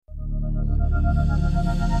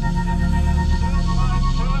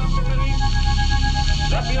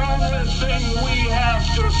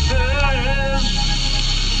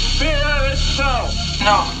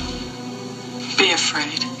No. Be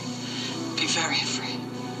afraid. Be very afraid.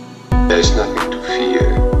 There is nothing to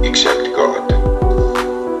fear except God.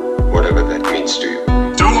 Whatever that means to you.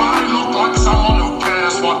 Do I look like someone who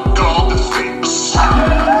cares what God thinks? Why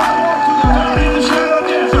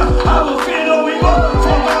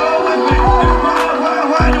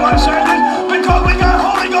do I say this? Because we got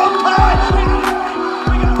Holy Ghost power!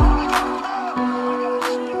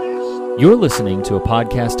 You're listening to a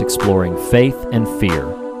podcast exploring faith and fear,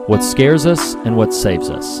 what scares us and what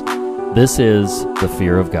saves us. This is The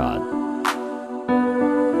Fear of God.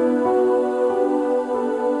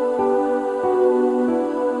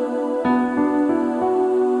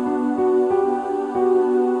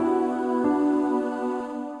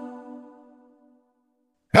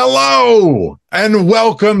 Hello, and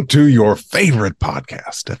welcome to your favorite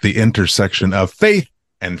podcast at the intersection of faith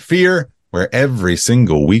and fear, where every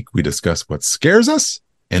single week we discuss what scares us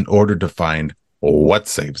in order to find what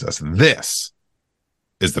saves us. This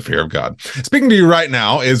is The Fear of God. Speaking to you right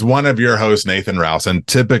now is one of your hosts, Nathan Rouse, and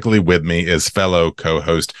typically with me is fellow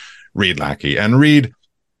co-host Reed Lackey. And Reed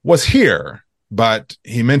was here, but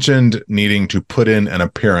he mentioned needing to put in an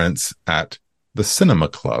appearance at the Cinema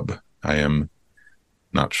Club. I am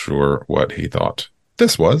not sure what he thought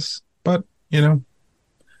this was, but,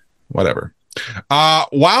 whatever.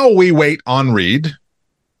 While we wait on Reed,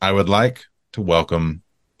 I would like to welcome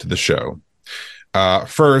to the show.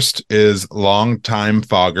 First is longtime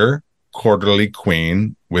fogger, quarterly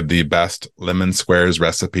queen with the best lemon squares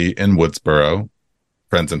recipe in Woodsboro.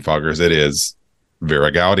 Friends and foggers, it is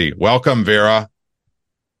Vera Gowdy. Welcome, Vera.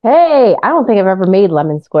 Hey, I don't think I've ever made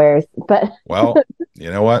lemon squares, but well,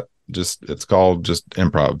 you know what? It's called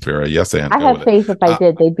improv, Vera. Yes, and I have faith if I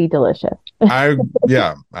did, they'd be delicious.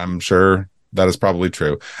 I'm sure that is probably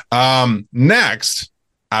true. Next,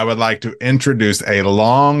 I would like to introduce a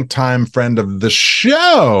longtime friend of the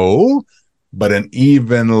show, but an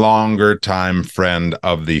even longer time friend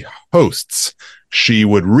of the hosts. She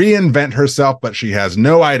would reinvent herself, but she has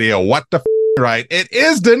no idea what to right. It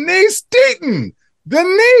is Denise Deaton.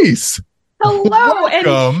 Denise, hello,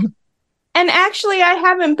 welcome. And actually, I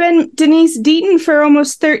haven't been Denise Deaton for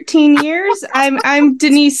almost 13 years. I'm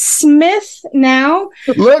Denise Smith now.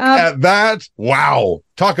 Look at that. Wow.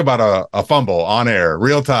 Talk about a fumble on air,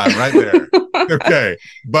 real time, right there. Okay.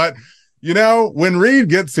 But, when Reed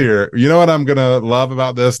gets here, you know what I'm going to love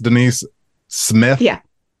about this, Denise Smith? Yeah.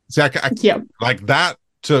 See, like that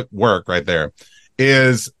took work right there.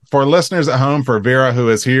 Is for listeners at home, for Vera, who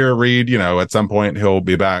is here, Reed, at some point he'll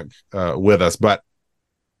be back with us. But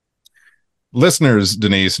listeners,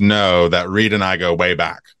 Denise, know that Reed and I go way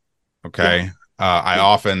back. Okay. Yeah. I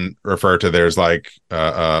often refer to there's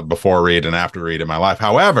before Reed and after Reed in my life.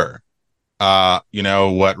 However,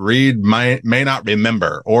 what Reed may not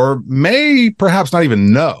remember or may perhaps not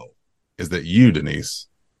even know is that you, Denise,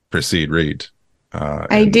 precede Reed.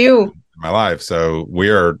 I do. In my life. So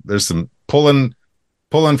there's some pulling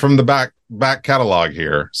from the back catalog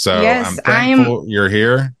here. So yes, I'm thankful you're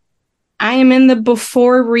here. I am in the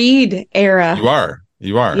before Reed era.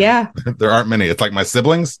 You are. Yeah. There aren't many. It's like my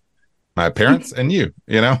siblings, my parents, and you,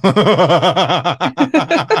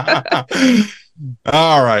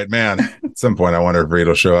 All right, man. At some point, I wonder if Reed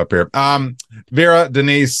will show up here. Vera,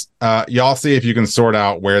 Denise, y'all see if you can sort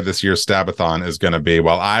out where this year's Stabathon is going to be,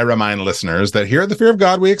 while I remind listeners that here at The Fear of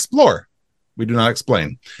God, we explore. We do not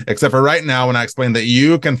explain. Except for right now, when I explain that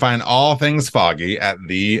you can find all things foggy at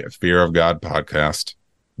the Fear of God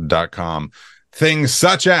podcast.com. Things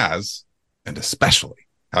such as, and especially,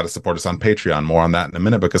 how to support us on Patreon. More on that in a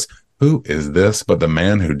minute, because who is this but the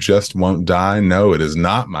man who just won't die? No, it is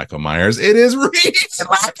not Michael Myers. It is Reed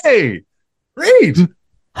Lackey. Reed.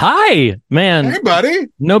 Hi, man. Hey, buddy.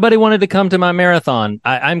 Nobody wanted to come to my marathon.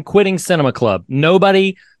 I'm quitting Cinema Club.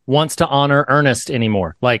 Nobody wants to honor Ernest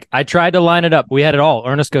anymore. Like, I tried to line it up. We had it all.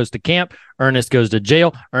 Ernest goes to camp. Ernest goes to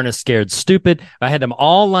jail. Ernest scared stupid. I had them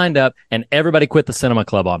all lined up, and everybody quit the Cinema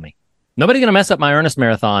Club on me. Nobody's going to mess up my Ernest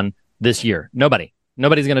marathon this year. Nobody's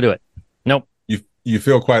going to do it. Nope. You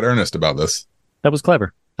feel quite earnest about this. That was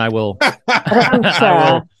clever. I will.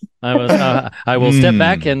 I will step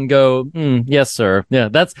back and go. Yes, sir. Yeah,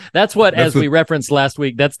 that's what. As we referenced last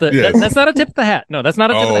week, that's not a tip of the hat. No, that's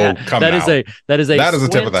not a tip of the hat. That is a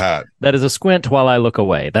tip of the hat. That is a squint while I look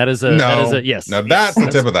away. That is a yes. No, that's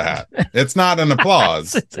the tip of the hat. It's not an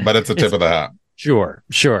applause, but it's a tip of the hat. Sure.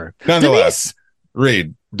 Nonetheless,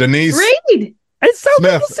 Denise. It's so good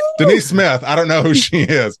Smith, to see you. Denise Smith. I don't know who she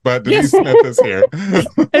is, but Denise Yes. Smith is here.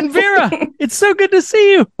 And Vera, it's so good to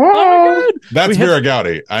see you. Hey. Oh my God. That's We have- Vera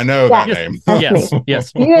Gowdy. I know that Yes. name. That's Yes, me.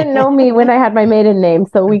 yes. You didn't know me when I had my maiden name,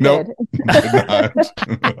 so we Nope. good. Did not.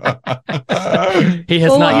 He has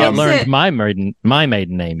Well, not yet what learned makes it- my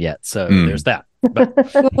maiden name yet, so Mm. there's that. Well,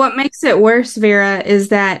 what makes it worse, Vera, is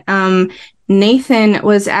that Nathan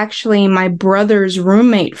was actually my brother's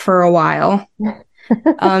roommate for a while.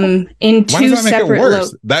 In Why two does that make it separate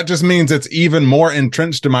worse? That just means it's even more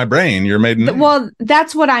entrenched in my brain. Your maiden name. Well,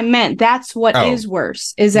 that's what I meant. That's what is Oh.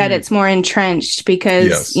 worse, is that Mm. it's more entrenched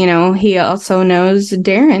because, Yes. he also knows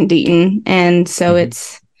Darren Deaton. And so Mhm.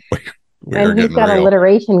 it's, We are And he's getting got real.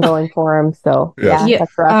 alliteration going for him, so Yes. Yeah,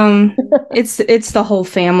 that's rough. it's the whole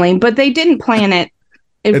family, but they didn't plan it.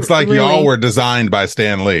 It's like really- y'all were designed by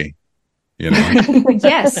Stan Lee. You know,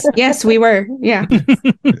 yes, we were. Yeah.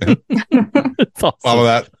 It's awesome. follow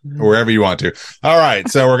that wherever you want to. All right,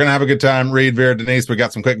 so we're gonna have a good time. Reed, Vera, Denise, we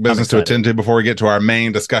got some quick business to excited. attend to before we get to our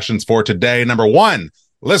main discussions for today. Number one,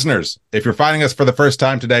 listeners, if you're finding us for the first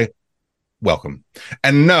time today, welcome,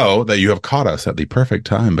 and know that you have caught us at the perfect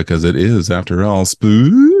time because it is, after all,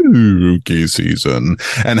 spooky season,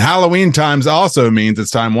 and Halloween times also means it's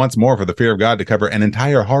time once more for the Fear of God to cover an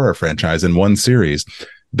entire horror franchise in one series.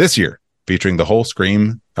 This year, featuring the whole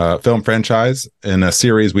Scream film franchise in a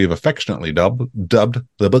series we've affectionately dubbed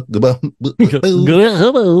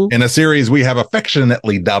in a series we have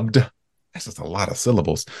affectionately dubbed. That's just a lot of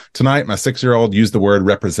syllables. Tonight, my 6-year-old used the word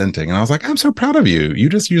representing, and I was like, I'm so proud of you. You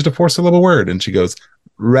just used a 4-syllable word. And she goes,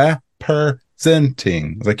 representing.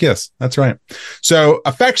 I was like, yes, that's right. So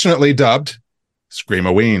affectionately dubbed,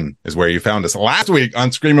 Screamoween is where you found us. Last week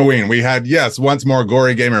on Screamoween, we had, yes, once more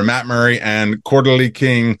gory gamer Matt Murray and quarterly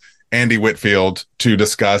king Andy Whitfield to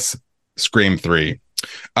discuss Scream 3.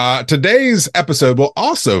 Today's episode will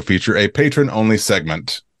also feature a patron-only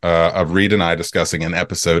segment of Reed and I discussing an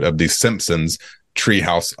episode of The Simpsons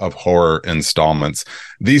Treehouse of Horror installments.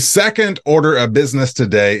 The second order of business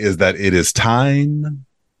today is that it is time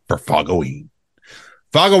for Foggoween.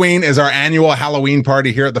 Foggoween is our annual Halloween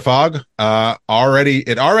party here at the Fog. It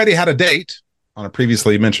already had a date on a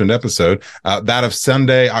previously mentioned episode, that of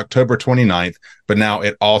Sunday, October 29th, but now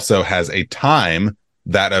it also has a time,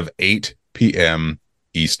 that of 8 p.m.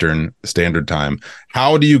 Eastern Standard Time.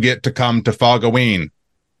 How do you get to come to Foggoween?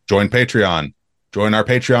 Join Patreon. Join our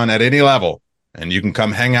Patreon at any level, and you can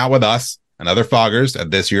come hang out with us and other foggers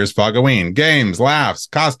at this year's Foggoween. Games, laughs,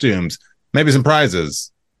 costumes, maybe some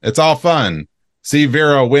prizes. It's all fun. See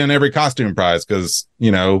Vera win every costume prize because,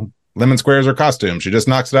 lemon squares are costumes. She just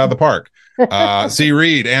knocks it out of the park. See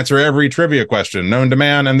Reed answer every trivia question known to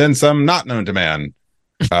man and then some not known to man.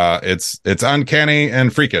 It's uncanny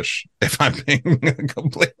and freakish, if I'm being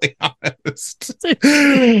completely honest.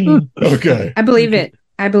 Okay. I believe it.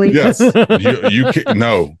 Yes.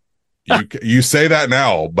 You say that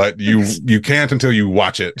now, but you can't until you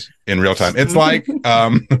watch it in real time. It's like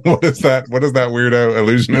what is that weirdo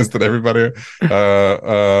illusionist that everybody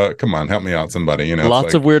come on, help me out, somebody.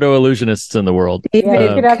 Lots of weirdo illusionists in the world. Yeah,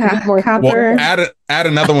 you could have to be more Copper. Well, add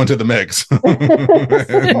another one to the mix.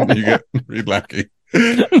 And you get Reed Lackey.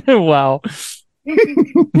 Wow.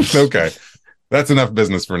 Okay, that's enough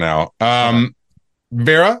business for now.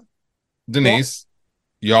 Vera, Denise,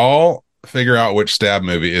 y'all figure out which stab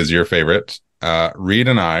movie is your favorite. Reed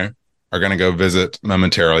and I are going to go visit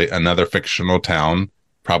momentarily another fictional town,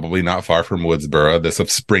 probably not far from Woodsboro, this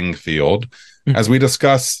of Springfield, as we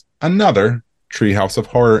discuss another Treehouse of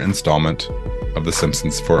Horror installment of The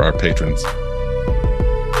Simpsons for our patrons.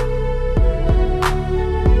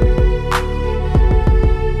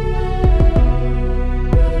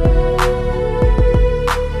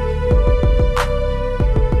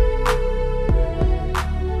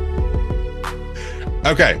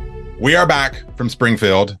 Okay, we are back from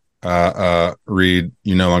Springfield. Reed,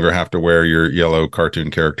 you no longer have to wear your yellow cartoon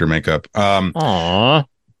character makeup. Aww.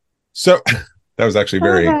 So that was actually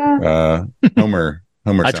very Homer.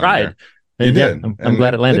 I sound tried. there. You Yeah, did. I'm And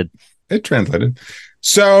glad it landed. It translated.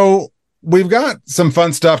 So we've got some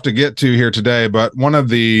fun stuff to get to here today, but one of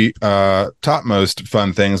the topmost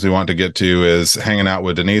fun things we want to get to is hanging out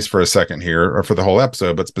with Denise for a second here, or for the whole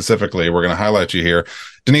episode, but specifically we're going to highlight you here.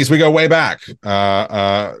 Denise, we go way back.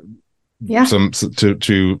 Yeah.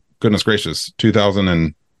 To goodness gracious,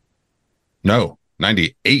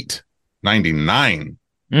 98, 99.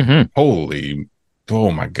 Mm-hmm. Holy,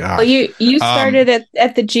 oh my God. Well, you started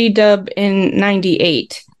at the G Dub in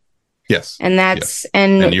 98. Yes. And that's, yes.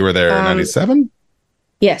 And you were there in 97?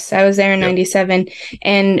 Yes, I was there in 97.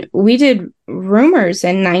 And we did Rumors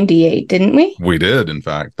in 98, didn't we? We did, in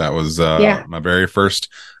fact. That was my very first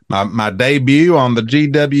My debut on the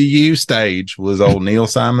GWU stage was old Neil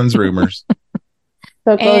Simon's Rumors.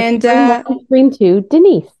 So it goes And, Scream 1, Scream 2,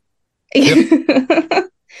 Denise.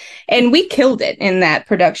 And we killed it in that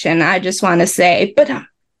production. I just want to say, but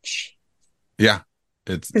Yeah,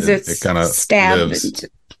 it kind of lives.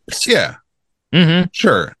 Yeah,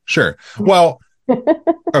 sure. Well,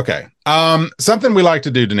 okay. Something we like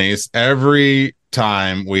to do, Denise, every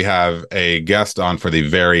time we have a guest on for the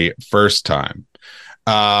very first time,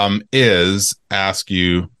 is ask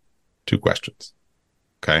you 2 questions.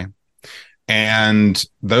 Okay. And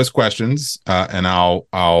those questions, and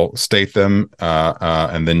I'll state them,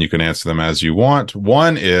 and then you can answer them as you want.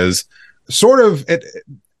 One is sort of it.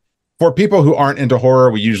 For people who aren't into horror,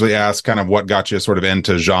 we usually ask kind of what got you sort of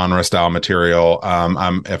into genre style material.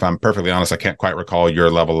 If I'm perfectly honest, I can't quite recall your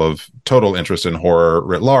level of total interest in horror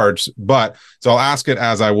writ large, but so I'll ask it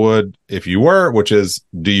as I would if you were, which is,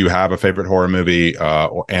 do you have a favorite horror movie,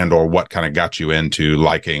 or what kind of got you into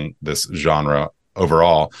liking this genre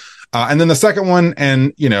overall? And then the second one,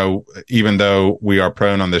 and even though we are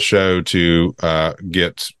prone on this show to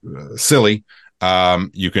get silly,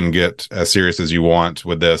 you can get as serious as you want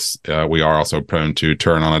with this. We are also prone to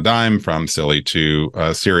turn on a dime from silly to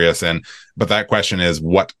serious. But that question is,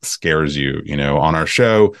 what scares you? On our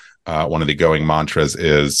show, one of the going mantras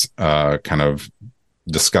is kind of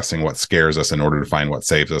discussing what scares us in order to find what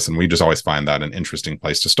saves us. And we just always find that an interesting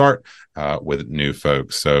place to start with new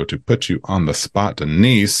folks. So to put you on the spot,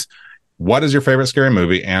 Denise, what is your favorite scary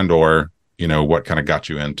movie, and or what kind of got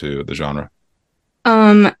you into the genre?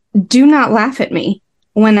 Do not laugh at me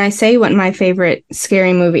when I say what my favorite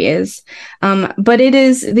scary movie is. But it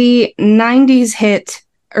is the 90s hit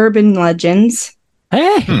Urban Legends.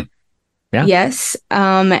 Hey. Yeah. Yes.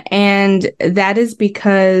 And that is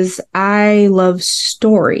because I love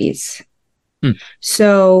stories.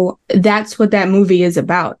 So that's what that movie is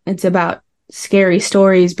about. It's about scary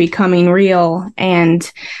stories becoming real.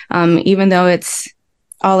 And even though it's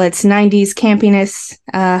 90s campiness,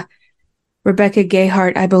 Rebecca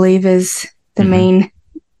Gayheart, I believe, is the main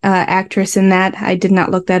actress in that. I did not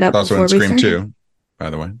look that up. Also in Scream 2, by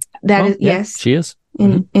the way. That is, yes, she is.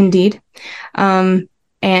 Indeed.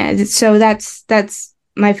 And so that's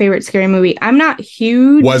my favorite scary movie. I'm not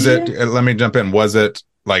huge. Was it? Let me jump in. Was it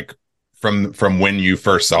like from when you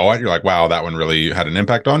first saw it, you're like, wow, that one really had an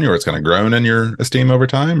impact on you, or it's kind of grown in your esteem over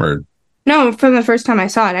time, or? No, from the first time I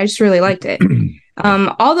saw it, I just really liked it.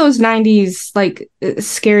 All those 90s like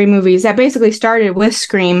scary movies that basically started with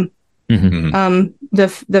Scream,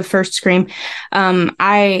 the first Scream.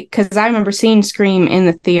 Because I remember seeing Scream in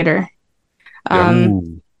the theater.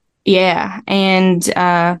 Yeah, and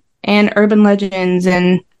Urban Legends,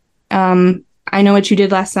 and I Know What You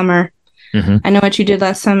Did Last Summer. I Know What You Did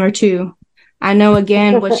Last Summer too. I know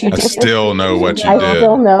again what you did. I still know what you did. I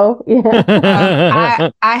still know.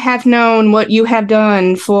 Yeah. I have known what you have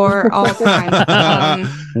done for all time.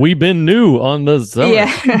 We've been new on the zone.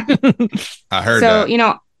 Yeah. I heard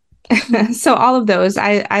that. So all of those,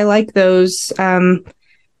 I like those.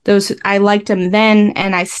 Those I liked them then,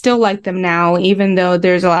 and I still like them now, even though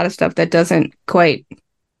there's a lot of stuff that doesn't quite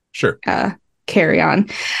carry on.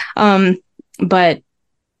 But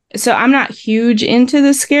so I'm not huge into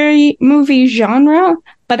the scary movie genre,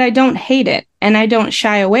 but I don't hate it, and I don't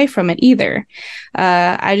shy away from it either.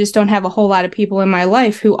 I just don't have a whole lot of people in my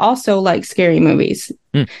life who also like scary movies.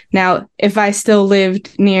 Now, if I still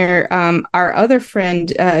lived near our other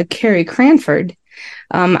friend, Carrie Cranford,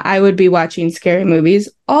 I would be watching scary movies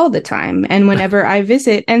all the time. And whenever I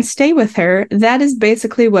visit and stay with her, that is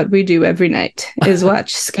basically what we do every night, is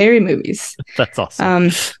watch scary movies. That's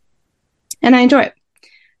awesome. And I enjoy it.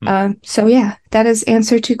 So yeah, that is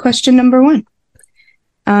answer to question number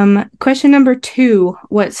 1. Question number 2,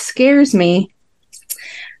 what scares me?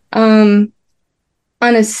 On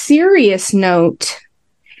a serious note,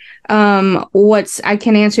 I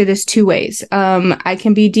can answer this 2 ways. I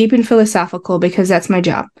can be deep and philosophical because that's my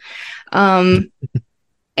job. And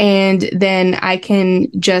then I can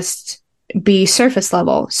just be surface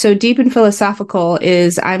level. So deep and philosophical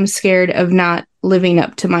is I'm scared of not living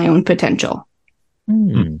up to my own potential.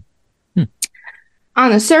 On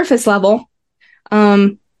the surface level,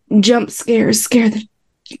 jump scares scare the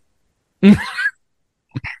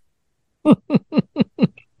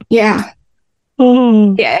yeah.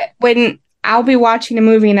 Yeah, when I'll be watching a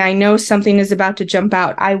movie and I know something is about to jump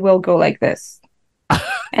out, I will go like this.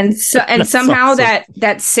 And somehow awesome.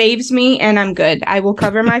 that saves me, and I'm good. I will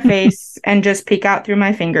cover my face and just peek out through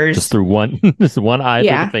my fingers. Just through one eye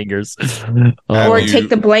through the fingers. Or take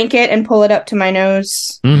the blanket and pull it up to my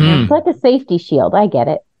nose. It's like a safety shield. I get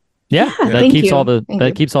it. Yeah, that Thank keeps you. all the Thank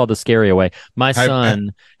you. keeps all the scary away. My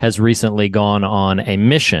son has recently gone on a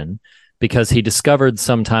mission because he discovered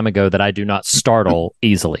some time ago that I do not startle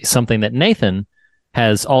easily. Something that Nathan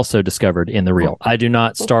has also discovered in the reel. I do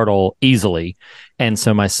not startle easily, and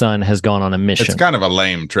so my son has gone on a mission. It's kind of a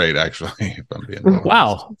lame trait, actually. If I'm being honest.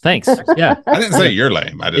 Wow, thanks. Yeah, I didn't say you're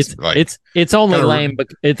lame. I just it's only kinda- lame, but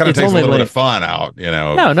it's kind of takes only a little lame. bit of fun out,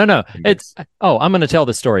 No. It's I'm going to tell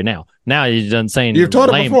this story now. Now you're done saying You've told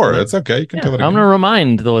it lame. before. It's okay. You can tell it again. I'm going to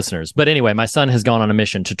remind the listeners. But anyway, my son has gone on a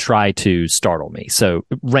mission to try to startle me. So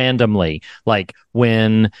randomly, like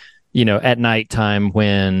when, at nighttime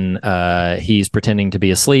when he's pretending to be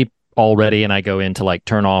asleep already and I go in to like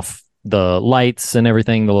turn off the lights and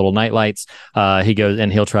everything, the little night lights, he goes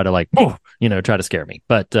and he'll try to like, try to scare me.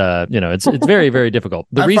 But, it's very, very difficult.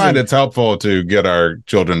 I find it's helpful to get our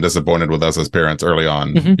children disappointed with us as parents early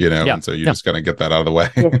on, and so you just got to get that out of the way.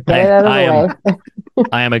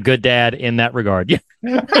 I am a good dad in that regard. Yeah.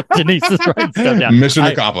 Denise is writing stuff down. Mission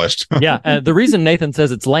accomplished. The reason Nathan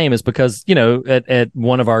says it's lame is because, at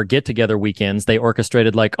one of our get-together weekends, they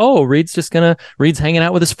orchestrated like, Reed's hanging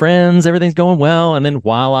out with his friends. Everything's going well. And then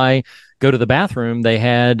while I go to the bathroom, they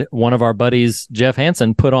had one of our buddies, Jeff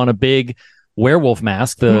Hansen, put on a big werewolf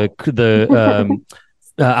mask. I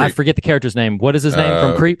forget the character's name. What is his name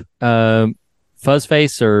from Creep?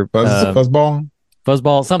 Fuzzface or Fuzzball?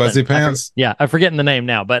 Fuzzball, something. Fuzzy Pants? I'm forgetting the name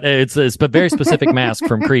now, but it's a very specific mask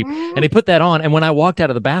from Creep. And he put that on. And when I walked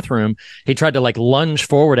out of the bathroom, he tried to like lunge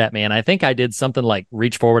forward at me. And I think I did something like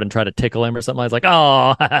reach forward and try to tickle him or something. I was like,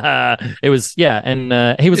 oh, it was,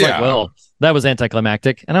 And he was like, well, that was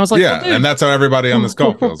anticlimactic. And I was like, yeah. And that's how everybody on this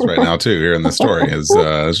call feels right now, too, here in the story is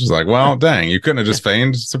it's just like, well, dang, you couldn't have just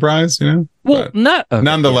feigned surprise, Well, but not okay,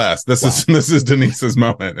 nonetheless, this is Denise's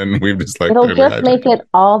moment. And we've just like, it'll just make it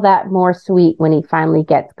all that more sweet when he finally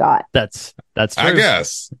gets got. That's true. I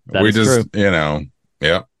guess that we just, true.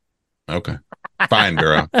 Yeah. Okay. Fine,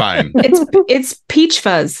 Dura. Fine. It's Peach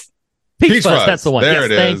Fuzz. Peach Fuzz, that's the one. There yes,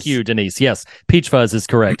 it is. Thank you, Denise. Yes, Peach Fuzz is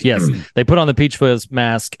correct. Yes, they put on the Peach Fuzz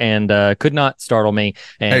mask and could not startle me.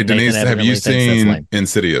 And hey, Denise, Nathan have you evidently thinks that's seen lame.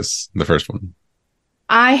 Insidious, the first one?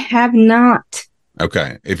 I have not.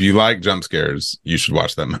 Okay. If you like jump scares, you should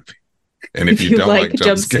watch that movie. And if you don't like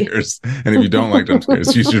jump scares,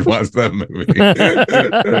 you should watch that movie.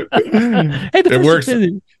 Hey, it works.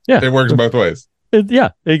 Yeah, it works both ways. Yeah,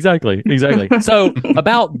 exactly. So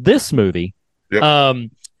about this movie, Yep.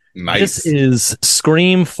 Nice. This is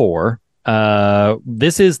Scream 4.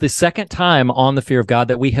 This is the second time on The Fear of God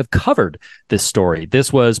that we have covered this story.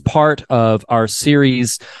 This was part of our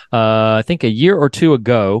series, I think a year or two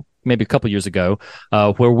ago, maybe a couple years ago,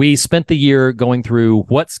 where we spent the year going through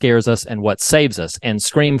what scares us and what saves us. And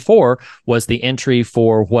Scream 4 was the entry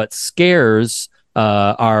for what scares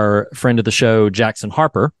our friend of the show, Jackson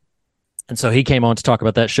Harper. And so he came on to talk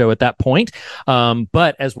about that show at that point.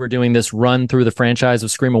 But as we're doing this run through the franchise of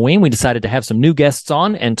Screamoween, we decided to have some new guests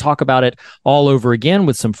on and talk about it all over again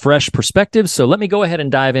with some fresh perspectives. So let me go ahead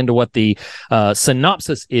and dive into what the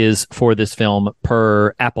synopsis is for this film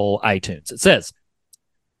per Apple iTunes. It says,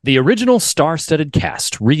 the original star-studded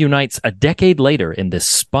cast reunites a decade later in this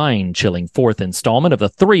spine-chilling fourth installment of the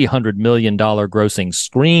 $300 million grossing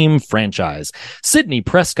Scream franchise. Sidney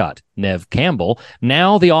Prescott, Neve Campbell,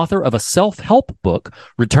 now the author of a self-help book,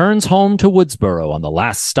 returns home to Woodsboro on the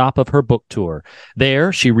last stop of her book tour.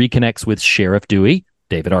 There, she reconnects with Sheriff Dewey,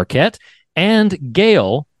 David Arquette, and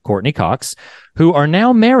Gail, Courtney Cox, who are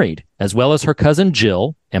now married, as well as her cousin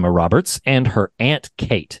Jill, Emma Roberts, and her aunt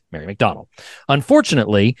Kate, Mary McDonnell.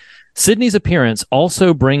 Unfortunately, Sydney's appearance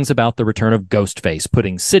also brings about the return of Ghostface,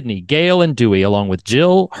 putting Sydney, Gail, and Dewey, along with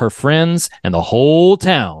Jill, her friends, and the whole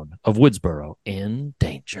town of Woodsboro in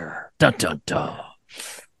danger. Dun, dun, dun.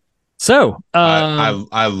 So,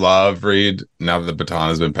 I love, Reed, now that the baton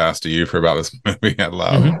has been passed to you for about this movie, I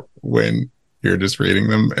love when you're just reading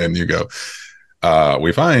them and you go,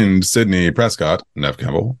 we find Sidney Prescott, Neve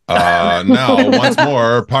Campbell, now once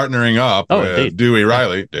more partnering up with indeed. Dewey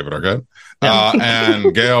Riley, David Arquette,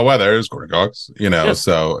 and Gail Weathers, Courtney Cox. Yes.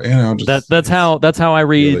 So just, that's how I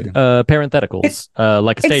read really. Parentheticals,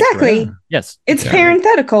 like a stage Exactly. play. Yes, It's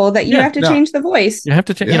parenthetical that you Yeah. have to change the voice. you have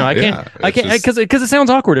to change. I can't it's just- because it sounds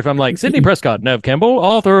awkward if I'm like Sidney Prescott, Neve Campbell,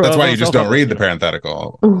 author. That's of why you just don't self-help. read the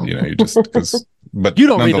parenthetical. You just because. But You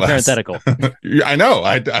don't read the nonetheless- parenthetical. I know.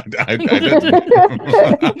 I did.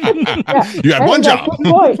 You had one job.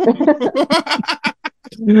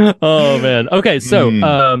 Oh man. Okay,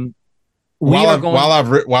 so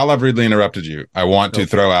While I've rudely interrupted you, I want to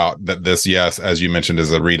throw out that this, yes, as you mentioned,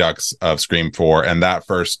 is a redux of Scream 4, and that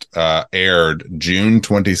first aired June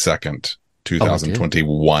 22nd,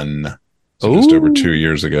 2021. So just over 2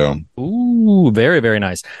 years ago. Ooh, very, very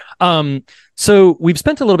nice. So we've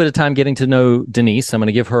spent a little bit of time getting to know Denise. I'm going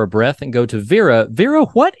to give her a breath and go to Vera. Vera,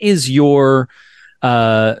 what is your,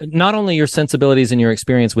 not only your sensibilities and your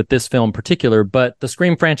experience with this film in particular, but the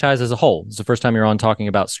Scream franchise as a whole? It's the first time you're on talking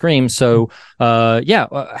about Scream. So, how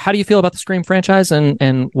do you feel about the Scream franchise,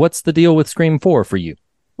 and what's the deal with Scream 4 for you?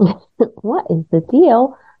 What is the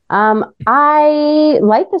deal? I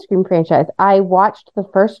like the Scream franchise. I watched the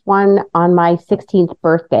first one on my 16th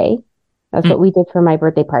birthday. That's what we did for my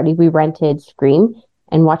birthday party. We rented Scream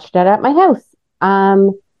and watched it at my house.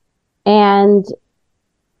 And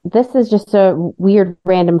this is just a weird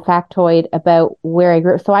random factoid about where I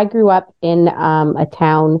grew up. So I grew up in a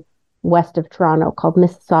town west of Toronto called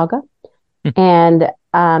Mississauga. And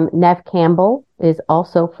Nev Campbell is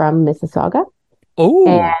also from Mississauga. Oh.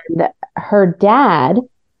 And her dad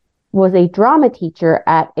was a drama teacher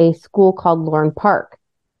at a school called Lorne Park.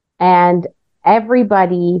 And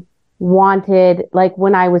everybody wanted, like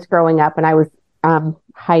when I was growing up and I was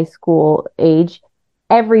high school age,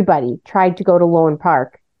 everybody tried to go to Lorne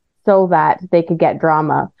Park so that they could get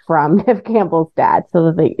drama from Nev Campbell's dad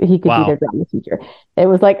so that he could be their drama teacher. It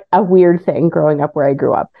was like a weird thing growing up where I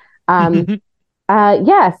grew up.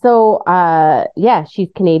 She's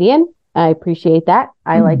Canadian. I appreciate that.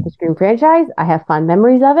 I like the Scream franchise. I have fond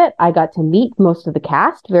memories of it. I got to meet most of the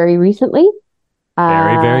cast very recently.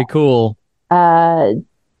 Very, very cool.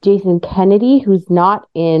 Jason Kennedy, who's not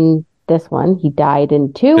in this one. He died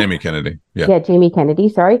in 2. Jamie Kennedy. Yeah, Jamie Kennedy,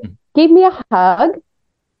 sorry. Gave me a hug.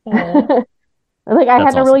 I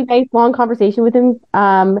had a really nice long conversation with him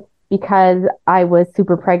because I was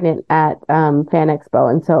super pregnant at Fan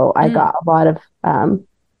Expo. And so I got a lot of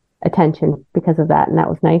attention because of that. And that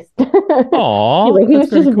was nice. Aww, anyway, he was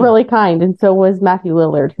just really kind. And so was Matthew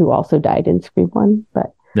Lillard, who also died in Scream 1.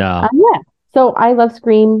 But so I love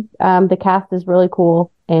Scream. The cast is really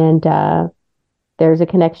cool. And there's a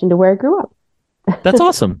connection to where I grew up. That's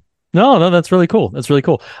awesome. No, that's really cool. That's really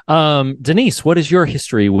cool. Denise, what is your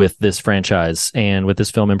history with this franchise and with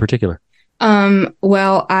this film in particular?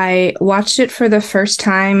 Well, I watched it for the first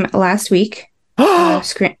time last week.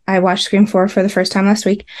 I watched Scream 4 for the first time last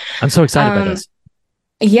week. I'm so excited about this.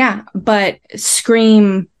 Yeah, but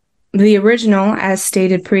Scream, the original, as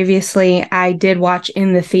stated previously, I did watch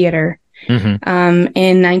in the theater in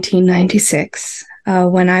 1996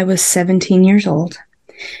 when I was 17 years old.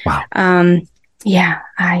 Wow. And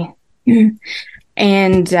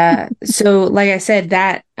so, like I said,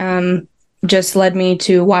 that just led me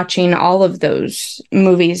to watching all of those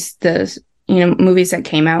movies, movies that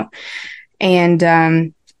came out. And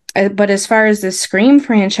but as far as the Scream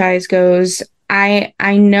franchise goes, I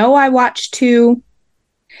know I watched 2.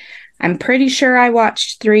 I'm pretty sure I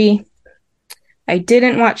watched 3. I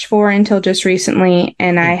didn't watch 4 until just recently,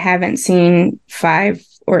 and I haven't seen 5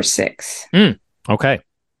 or 6. Okay.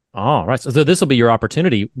 All right. So this will be your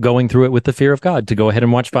opportunity going through it with the fear of God to go ahead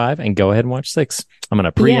and watch 5 and go ahead and watch 6. I'm going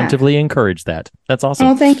to preemptively encourage that. That's awesome.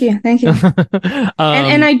 Oh, thank you. Thank you.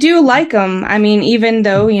 And I do like them. I mean, even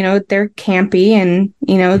though, they're campy and,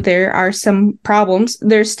 there are some problems,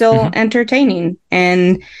 they're still entertaining.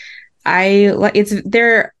 And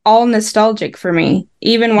they're all nostalgic for me.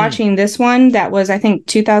 Even watching this one, that was, I think,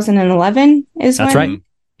 2011 is That's when right.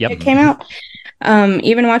 Yep. it came out.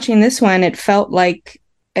 Even watching this one, it felt like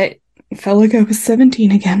I was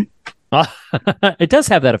 17 again. It does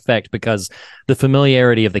have that effect because the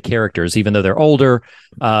familiarity of the characters, even though they're older,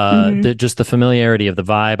 just the familiarity of the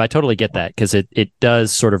vibe. I totally get that because it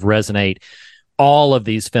does sort of resonate. All of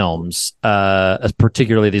these films,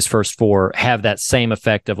 particularly these first 4, have that same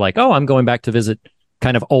effect of like, oh, I'm going back to visit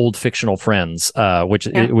kind of old fictional friends, which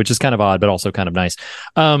is kind of odd, but also kind of nice.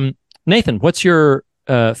 Nathan, what's your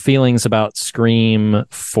feelings about Scream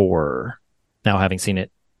 4? Now having seen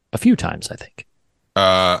it a few times, I think.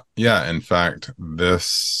 In fact,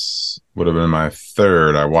 this would have been my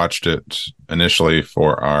 3rd. I watched it initially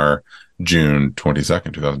for our June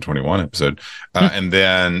 22nd, 2021 episode. And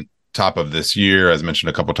then top of this year, as mentioned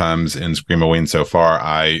a couple times in Scream-A-Ween so far,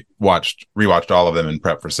 I rewatched all of them in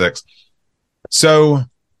prep for 6. So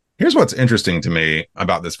here's what's interesting to me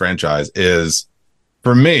about this franchise is,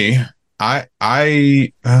 for me,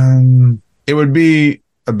 it would be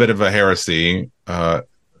a bit of a heresy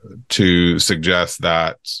to suggest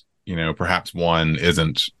that, perhaps 1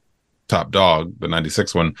 isn't top dog, the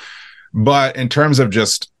 96 one. But in terms of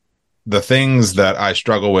just the things that I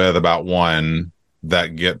struggle with about 1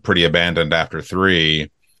 that get pretty abandoned after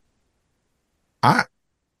 3, I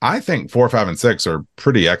think 4, 5, and 6 are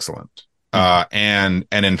pretty excellent. And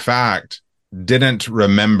in fact, didn't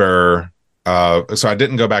remember So I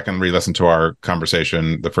didn't go back and re-listen to our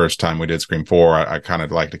conversation the first time we did Scream 4. I kind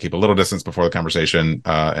of like to keep a little distance before the conversation.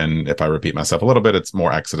 And if I repeat myself a little bit, it's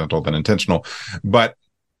more accidental than intentional. But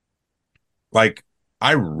like,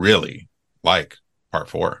 I really like part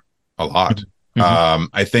 4 a lot. Mm-hmm.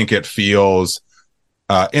 I think it feels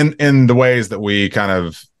in the ways that we kind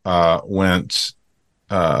of went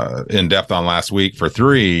in depth on last week for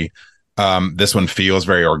 3. This one feels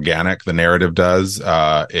very organic. The narrative does.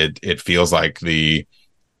 It feels like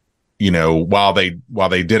while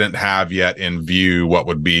they didn't have yet in view what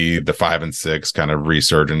would be the 5 and 6 kind of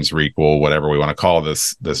resurgence, requel, whatever we want to call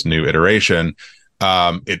this new iteration,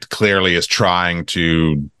 it clearly is trying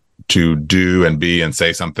to do and be and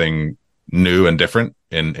say something new and different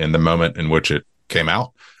in the moment in which it came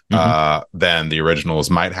out, than the originals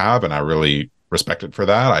might have, and I really respect it for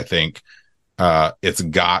that. I think it's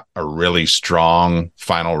got a really strong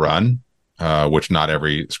final run, which not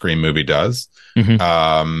every Scream movie does.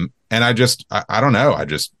 Mm-hmm. And I don't know.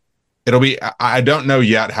 I don't know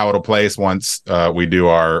yet how it'll place once we do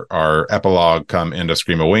our epilogue come into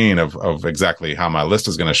Scream-a-ween of exactly how my list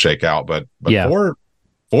is going to shake out. But yeah. 4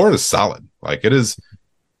 is solid. Like, it is,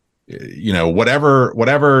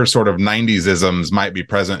 whatever sort of 90s isms might be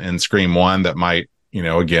present in Scream 1 that might,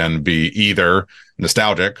 again, be either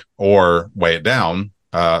nostalgic or weigh it down.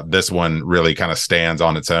 This one really kind of stands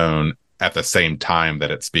on its own at the same time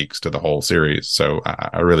that it speaks to the whole series. So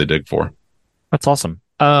I really dig 4. That's awesome.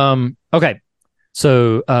 Okay.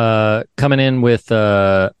 So coming in with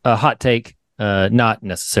a hot take, not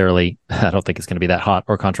necessarily, I don't think it's going to be that hot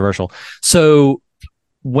or controversial. So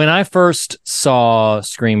when I first saw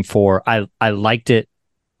Scream 4, I liked it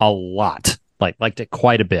a lot, liked it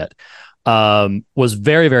quite a bit. Was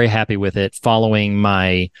very, very happy with it, following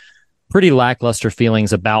my pretty lackluster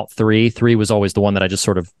feelings about 3. 3 was always the one that I just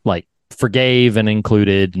sort of forgave and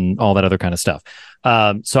included and all that other kind of stuff.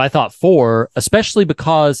 So I thought 4, especially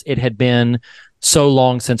because it had been so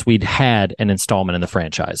long since we'd had an installment in the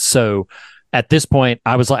franchise. So at this point,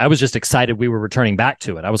 I was just excited we were returning back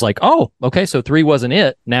to it. I was like, oh, okay, so 3 wasn't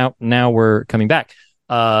it. Now we're coming back.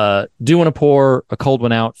 Do want to pour a cold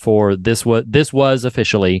one out for this. This was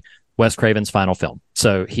officially Wes Craven's final film.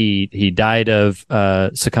 So he died of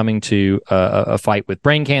succumbing to a fight with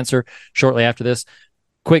brain cancer shortly after this.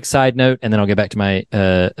 Quick side note, and then I'll get back to my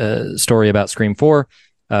story about Scream 4.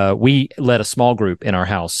 We led a small group in our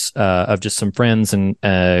house of just some friends and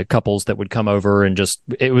couples that would come over, and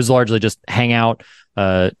it was largely just hang out,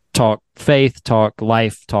 talk faith, talk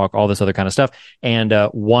life, talk all this other kind of stuff. And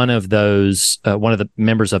one of the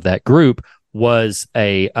members of that group was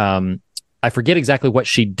I forget exactly what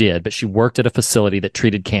she did, but she worked at a facility that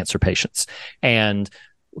treated cancer patients. And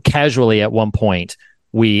casually at one point,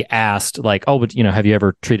 we asked, oh, but have you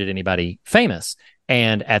ever treated anybody famous?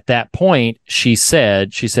 And at that point, she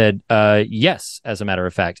said, yes, as a matter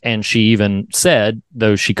of fact. And she even said,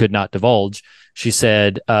 though she could not divulge, she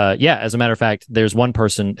said, yeah, as a matter of fact, there's one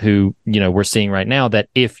person who, we're seeing right now that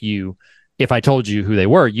if I told you who they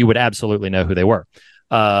were, you would absolutely know who they were.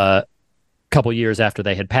 Couple years after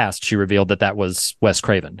they had passed, she revealed that was Wes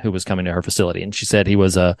Craven, who was coming to her facility. And she said he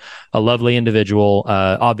was a lovely individual,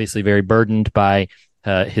 obviously very burdened by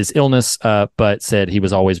his illness, but said he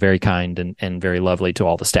was always very kind and very lovely to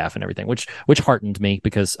all the staff and everything, which heartened me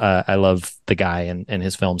because I love the guy and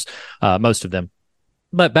his films, most of them.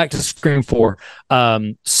 But back to Scream 4.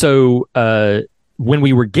 When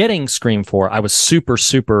we were getting Scream 4, I was super,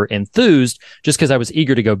 super enthused just because I was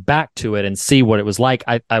eager to go back to it and see what it was like.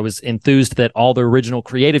 I was enthused that all the original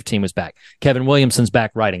creative team was back. Kevin Williamson's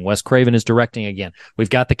back writing. Wes Craven is directing again.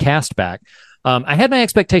 We've got the cast back. I had my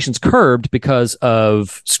expectations curbed because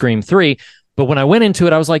of Scream 3, but when I went into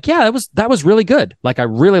it, I was like, yeah, that was really good. I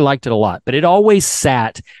really liked it a lot, but it always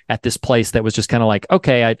sat at this place that was just kind of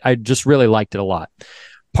okay, I just really liked it a lot.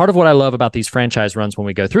 Part of what I love about these franchise runs when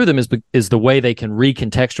we go through them is the way they can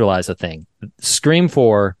recontextualize a thing. Scream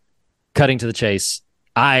 4, cutting to the chase,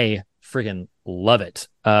 I friggin' love it.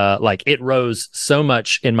 It rose so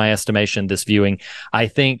much in my estimation this viewing. I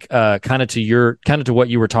think kind of to what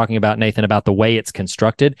you were talking about, Nathan, about the way it's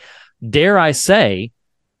constructed. Dare I say,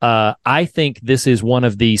 I think this is one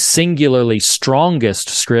of the singularly strongest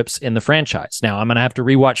scripts in the franchise. Now, I'm going to have to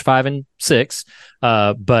rewatch 5 and 6,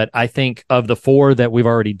 but I think of the 4 that we've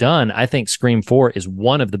already done, I think Scream 4 is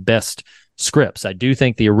one of the best scripts. I do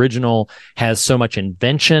think the original has so much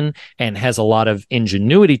invention and has a lot of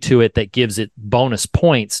ingenuity to it that gives it bonus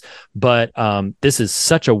points, but this is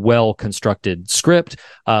such a well-constructed script.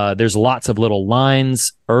 There's lots of little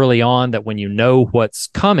lines early on that when you know what's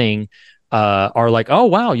coming, are like, oh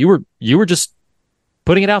wow, you were just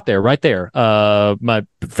putting it out there right there. My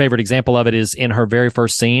favorite example of it is in her very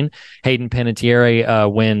first scene, Hayden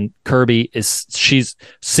Panettiere, when she's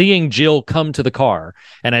seeing Jill come to the car.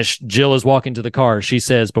 And as Jill is walking to the car, she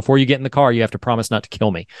says, before you get in the car, you have to promise not to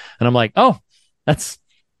kill me. And I'm like, oh, that's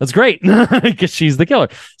great, because she's the killer.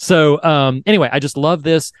 So anyway, I just love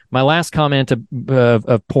this. My last comment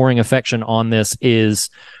of pouring affection on this is,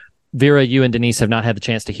 Vera, you and Denise have not had the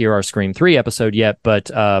chance to hear our Scream 3 episode yet, but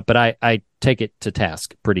I take it to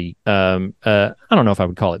task pretty, I don't know if I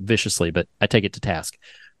would call it viciously, but I take it to task.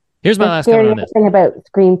 Here's my last comment on this. The thing about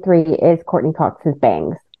Scream 3 is Courtney Cox's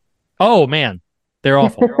bangs. Oh, man. They're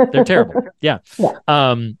awful. They're terrible. Yeah.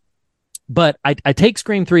 But I take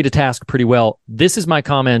Scream 3 to task pretty well. This is my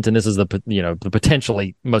comment, and this is the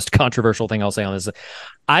potentially most controversial thing I'll say on this.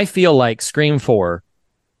 I feel like Scream 4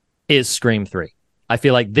 is Scream 3. I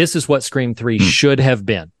feel like this is what Scream 3 should have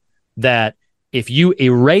been. That if you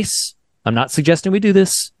erase, I'm not suggesting we do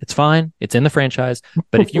this. It's fine. It's in the franchise.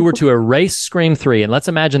 But if you were to erase Scream 3, and let's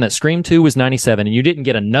imagine that Scream 2 was 97 and you didn't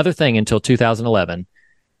get another thing until 2011,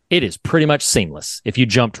 it is pretty much seamless. If you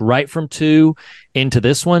jumped right from 2 into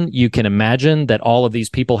this one, you can imagine that all of these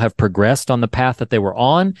people have progressed on the path that they were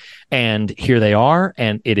on, and here they are.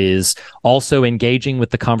 And it is also engaging with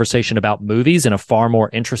the conversation about movies in a far more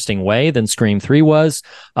interesting way than Scream 3 was.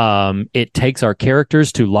 It takes our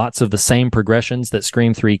characters to lots of the same progressions that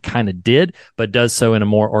Scream 3 kind of did, but does so in a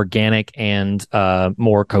more organic and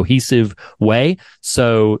more cohesive way.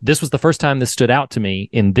 So this was the first time this stood out to me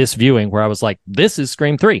in this viewing, where I was like, this is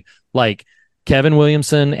Scream 3. Like, Kevin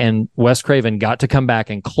Williamson and Wes Craven got to come back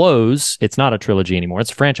and close. It's not a trilogy anymore.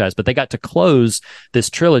 It's a franchise, but they got to close this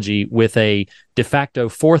trilogy with a de facto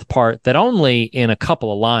fourth part that only in a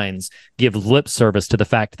couple of lines gives lip service to the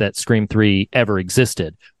fact that Scream 3 ever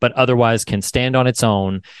existed, but otherwise can stand on its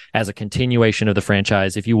own as a continuation of the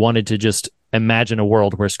franchise. If you wanted to just imagine a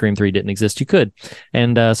world where Scream 3 didn't exist, you could.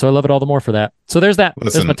 And so I love it all the more for that. So there's that.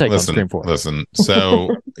 There's my take on Scream 4. Listen,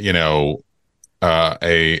 so,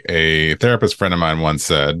 a therapist friend of mine once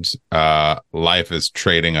said, life is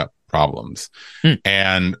trading up problems.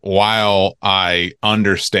 And while I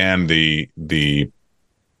understand the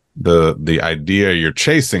idea you're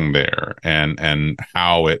chasing there, and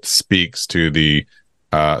how it speaks to the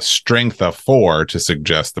strength of 4 to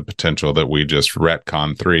suggest the potential that we just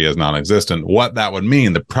retcon 3 as non-existent, what that would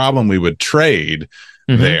mean, the problem we would trade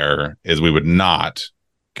there is we would not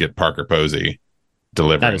get Parker Posey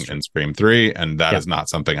delivering in Scream 3, and that is not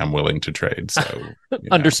something I'm willing to trade. So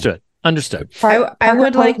Understood. I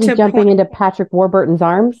would like to jumping into Patrick Warburton's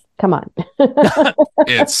arms. Come on.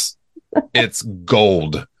 It's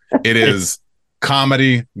gold. It is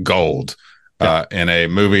comedy gold in a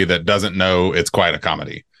movie that doesn't know it's quite a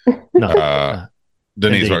comedy. Denise,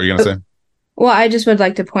 Indeed. what were you going to say? Well, I just would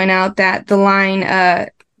like to point out that the line,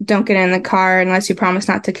 don't get in the car unless you promise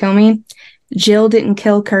not to kill me. Jill didn't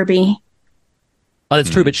kill Kirby. Oh, that's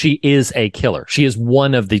true, but she is a killer. She is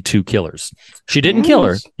one of the 2 killers. She didn't kill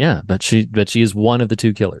her, but she is one of the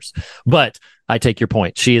 2 killers. But I take your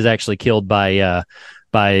point. She is actually killed by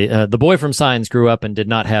the boy from Signs grew up and did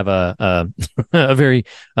not have a very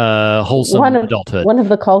wholesome adulthood. One of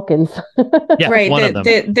the Culkins. Yeah, right. One of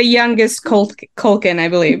them. The youngest Culkin, I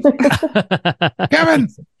believe. Kevin,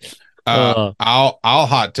 I'll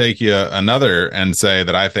hot take you another and say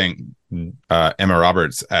that I think Emma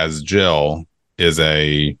Roberts as Jill is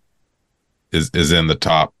in the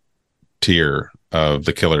top tier of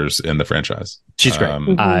the killers in the franchise. She's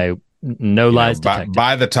great. No lies detected.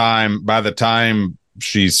 By the time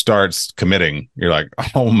she starts committing, you're like,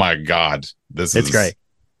 oh my god, this is great,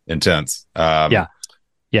 intense. Yeah,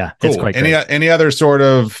 cool. It's quite great. Any other sort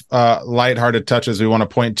of lighthearted touches we want to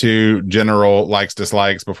point to? General likes,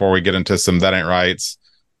 dislikes before we get into some that ain't rights.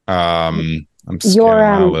 I'm Your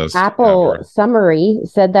Apple summary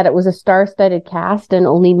said that it was a star-studded cast and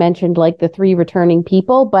only mentioned like the 3 returning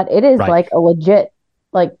people, but it is like a legit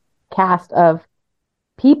like cast of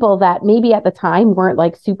people that maybe at the time weren't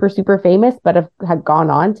like super famous, but had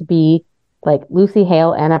gone on to be like Lucy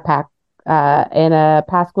Hale, Anna Paquin,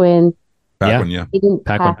 Hayden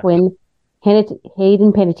Paquin,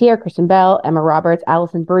 Hayden Panettiere, Kristen Bell, Emma Roberts,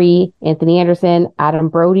 Alison Brie, Anthony Anderson, Adam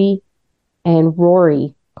Brody, and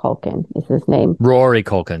Rory Culkin is his name. Rory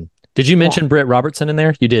Culkin. Did you mention Britt Robertson in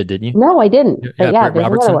there? You didn't you? No, I didn't. But Britt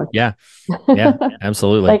Robertson. Yeah,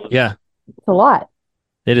 absolutely. It's a lot.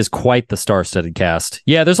 It is quite the star-studded cast.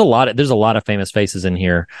 Yeah, there's a lot of famous faces in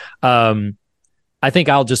here. I think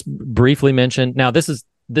I'll just briefly mention. Now, this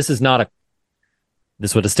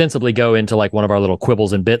would ostensibly go into like one of our little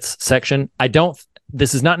quibbles and bits section.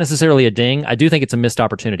 This is not necessarily a ding. I do think it's a missed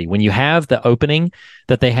opportunity. When you have the opening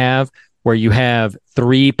that they have where you have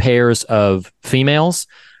 3 pairs of females.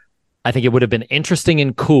 I think it would have been interesting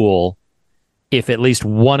and cool if at least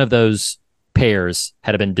one of those pairs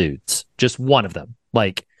had been dudes, just one of them.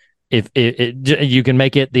 Like, if you can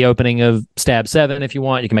make it the opening of Stab 7 if you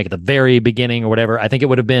want, you can make it the very beginning or whatever. I think it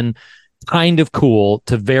would have been kind of cool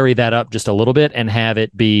to vary that up just a little bit and have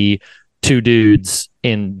it be 2 dudes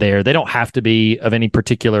in there. They don't have to be of any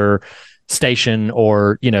particular station,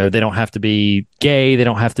 or they don't have to be gay, they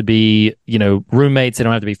don't have to be roommates, they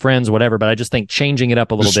don't have to be friends, whatever. But I just think changing it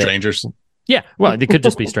up a little bit, strangers. Yeah, well, they could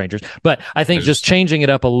just be strangers, but I think just changing it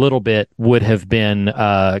up a little bit would have been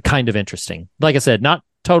kind of interesting. Like I said, not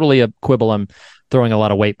totally a quibble I'm throwing a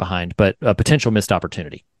lot of weight behind, but a potential missed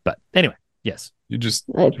opportunity. But anyway, yes, if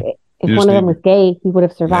one of them was gay, he would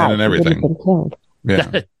have survived and everything. He would have been killed.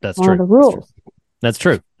 Yeah, that's One true. of the rules. That's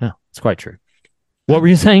true. No, it's quite true. What were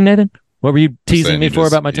you saying, Nathan? What were you teasing me for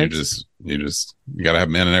about my takes? You got to have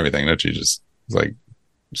men and everything, don't you? Just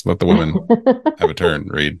let the women have a turn,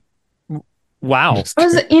 Reed. Wow.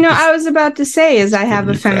 I was about to say, as I have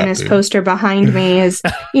a feminist poster behind me, is,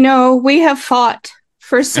 we have fought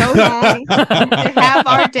for so long to have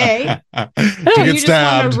our day. To and get you just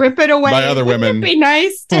want to rip it away by other women. It'd be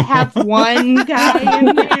nice to have one guy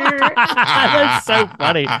in there. That's so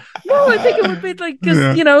funny. No, I think it would be like,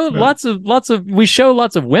 because lots of we show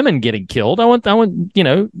lots of women getting killed. I want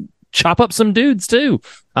chop up some dudes too.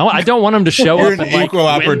 I don't want them to show up and equal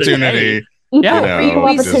opportunity. Yeah,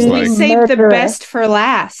 we saved the best for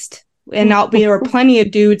last, and there were plenty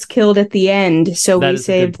of dudes killed at the end, so we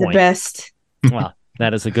saved the best. Well,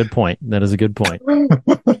 that is a good point.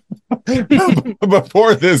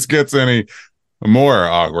 Before this gets any more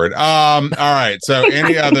awkward, all right. So,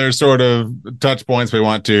 any other sort of touch points we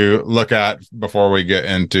want to look at before we get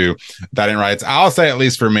into That Ain't Right? I'll say, at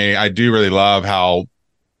least for me, I do really love how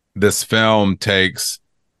this film turns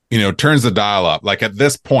the dial up. Like, at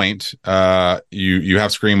this point, you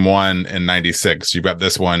have Scream 1 in 96. You've got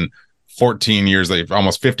this one 14 years later,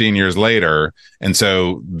 almost 15 years later. And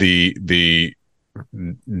so the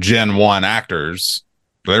Gen 1 actors,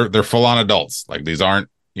 they're full on adults. Like, these aren't,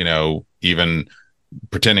 even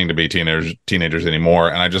pretending to be teenagers anymore.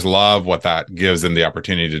 And I just love what that gives them the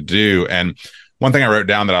opportunity to do. And one thing I wrote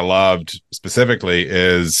down that I loved specifically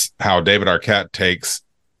is how David Arquette takes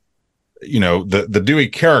the Dewey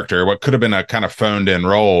character, what could have been a kind of phoned in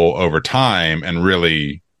role over time, and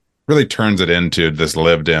really turns it into this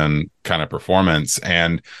lived in kind of performance.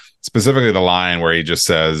 And specifically the line where he just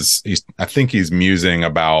says, I think he's musing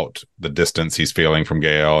about the distance he's feeling from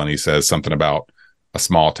Gail. And he says something about a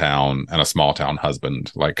small town and a small town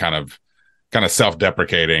husband, like kind of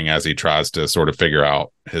self-deprecating as he tries to sort of figure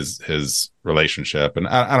out his relationship. And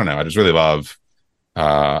I don't know. I just really love,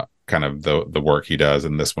 kind of the work he does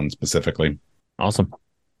in this one specifically. Awesome.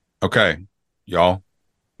 Okay, y'all,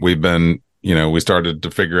 we've been, we started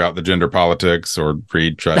to figure out the gender politics, or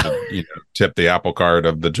Reed tried to, tip the apple cart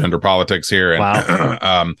of the gender politics here.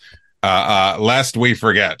 And wow. Lest we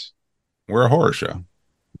forget, we're a horror show.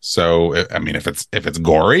 So, if it's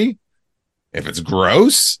gory, if it's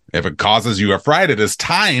gross, if it causes you a fright, it is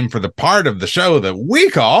time for the part of the show that we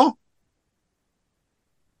call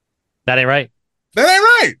That Ain't Right. That ain't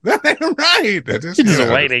right. That ain't right. That just, You're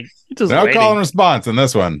just waiting. No call and response in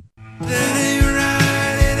this one. That ain't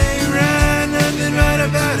right, it ain't right, nothing right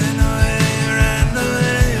about it, no, it ain't right, no,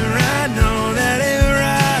 it ain't right, no, that ain't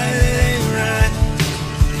right, it ain't right,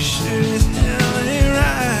 it sure as hell ain't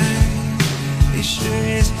right, it sure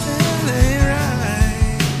as hell ain't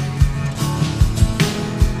right.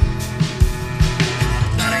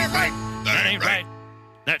 That ain't right. That ain't right.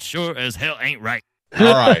 That sure as hell ain't right.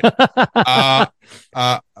 All right.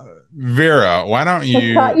 Vera, why don't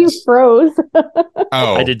you? I thought you froze.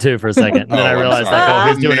 Oh, I did too for a second. And then I realized I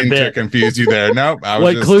he's doing a bit. to confuse you there. Nope.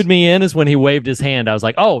 What clued me in is when he waved his hand. I was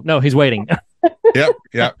like, oh, no, he's waiting.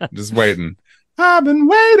 Yep. Just waiting. I've been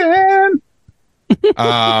waiting.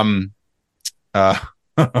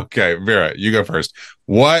 Okay, Vera, you go first.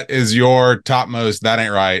 What is your topmost That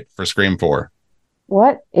Ain't Right for Scream 4?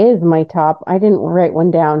 What is my top? I didn't write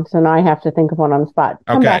one down, so now I have to think of one on the spot.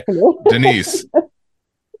 Come back to me. Denise,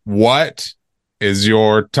 what is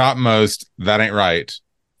your topmost That Ain't Right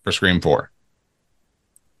for Scream 4?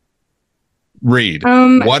 Reed,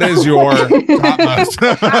 what is your topmost?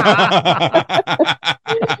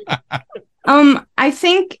 I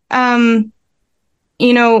think,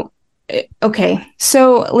 okay.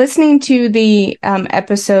 So listening to the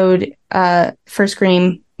episode for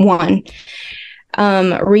Scream 1,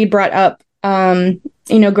 Reed brought up,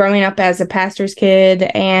 growing up as a pastor's kid,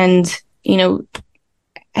 and,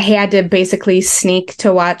 I had to basically sneak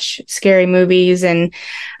to watch scary movies. And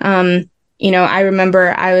I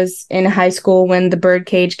remember I was in high school when The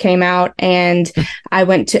Birdcage came out, and I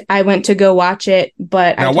went to go watch it.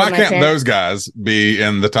 But now, I told why my can't parents, those guys be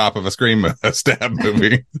in the top of a a stab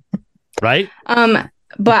movie? Right?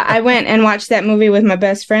 But I went and watched that movie with my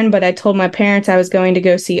best friend. But I told my parents I was going to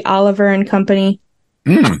go see Oliver and Company.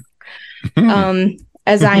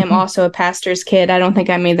 As I am also a pastor's kid, I don't think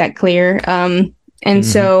I made that clear.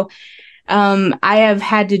 So I have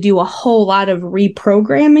had to do a whole lot of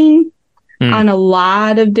reprogramming on a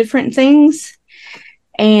lot of different things.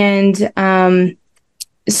 And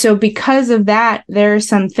so because of that, there are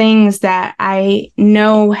some things that I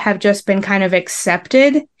know have just been kind of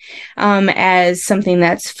accepted as something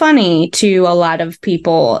that's funny to a lot of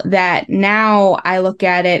people, that now I look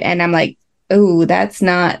at it and I'm like, oh, that's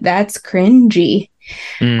cringy.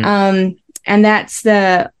 And that's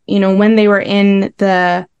when they were in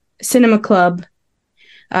the cinema club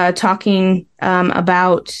talking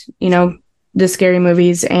about, the scary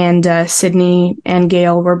movies, and Sydney and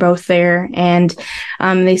Gail were both there. And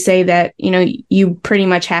they say that, you pretty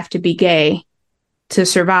much have to be gay to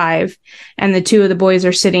survive. And the two of the boys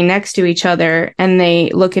are sitting next to each other, and they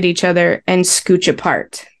look at each other and scooch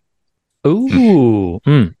apart. Ooh.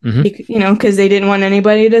 Because they didn't want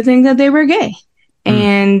anybody to think that they were gay.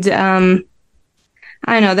 And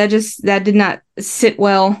I know that did not sit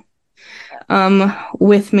well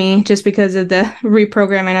with me, just because of the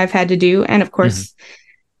reprogramming I've had to do. And of course,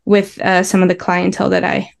 with some of the clientele that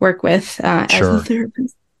I work with as a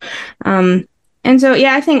therapist. And so,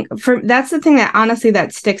 yeah, I think that's the thing that honestly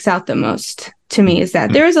that sticks out the most to me, is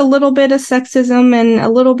that there is a little bit of sexism and a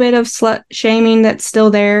little bit of slut shaming that's still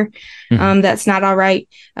there. That's not all right.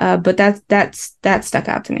 But that stuck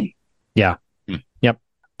out to me. Yeah. Yep.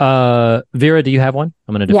 Vera, do you have one?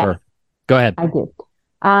 I'm going to defer. Yes, Go ahead. I do.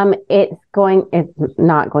 It's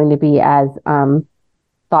not going to be as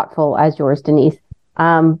thoughtful as yours, Denise.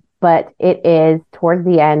 But it is towards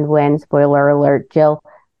the end when, spoiler alert, Jill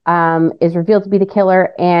is revealed to be the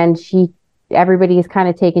killer, and everybody is kind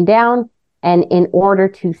of taken down. And in order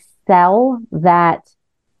to sell that,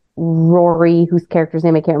 Rory, whose character's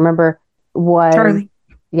name I can't remember, was Charlie.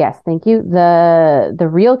 Yes, thank you. The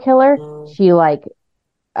real killer, she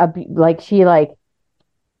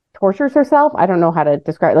tortures herself. I don't know how to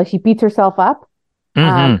describe it. Like, she beats herself up.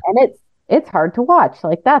 And it's hard to watch.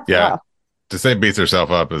 Like, that's rough. To say beats herself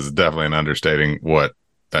up is definitely an understating what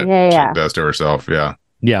that chick does to herself.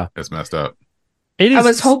 Yeah. It's messed up. It is. I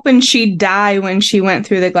was hoping she'd die when she went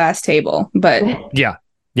through the glass table, but yeah.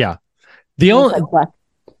 The only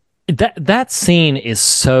that scene is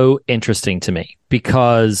so interesting to me,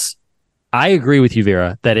 because I agree with you,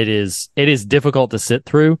 Vera, that it is difficult to sit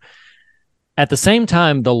through. At the same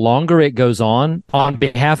time, the longer it goes on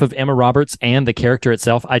behalf of Emma Roberts and the character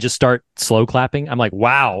itself, I just start slow clapping. I'm like,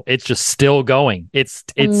 wow, it's just still going. It's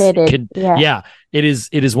committed. It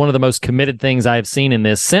is one of the most committed things I've seen in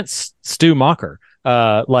this since Stu Macher.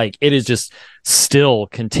 It is just still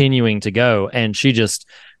continuing to go, and she just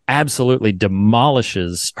absolutely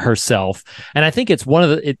demolishes herself. And I think it's one of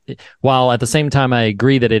the while at the same time I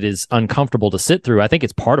agree that it is uncomfortable to sit through, I think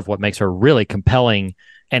it's part of what makes her really compelling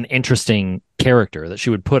and interesting character, that she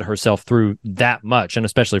would put herself through that much, and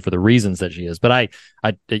especially for the reasons that she is. But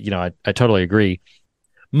I totally agree.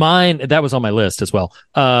 Mine, that was on my list as well.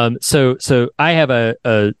 So I have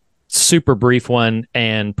a super brief one,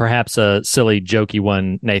 and perhaps a silly, jokey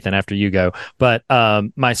one, Nathan, after you go. But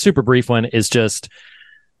my super brief one is just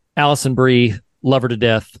Alison Brie, love her to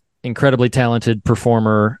death. Incredibly talented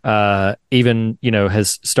performer, even,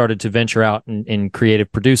 has started to venture out in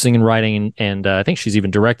creative producing and writing. And I think she's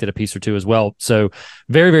even directed a piece or two as well. So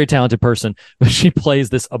very, very talented person. But she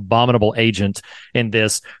plays this abominable agent in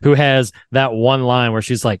this, who has that one line where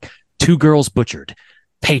she's like, 2 girls butchered,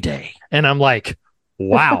 payday. And I'm like,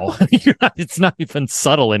 wow, it's not even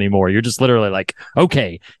subtle anymore. You're just literally like,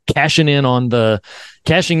 okay, cashing in on the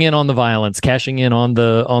violence, cashing in on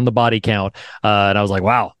the body count. And I was like,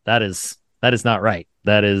 wow, that is not right.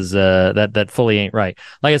 That is that fully ain't right.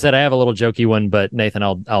 Like I said, I have a little jokey one, but Nathan,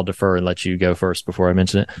 I'll defer and let you go first before I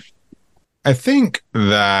mention it. I think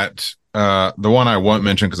that the one I won't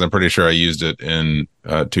mention, because I'm pretty sure I used it in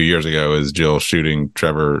 2 years ago, is Jill shooting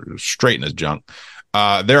Trevor straight in his junk.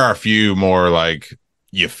 There are a few more like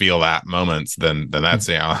you feel that moments than that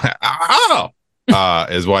scene.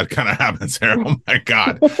 Is what kind of happens here. Oh my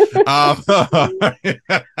god.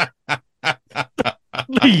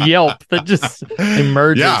 The yelp that just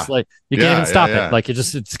emerges, like you can't even stop it. Like it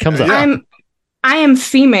comes up. I am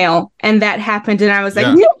female, and that happened, and I was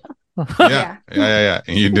like, yeah.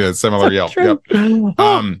 And you did a similar yelp. Yep.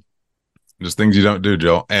 Just things you don't do,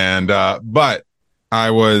 Jill. And but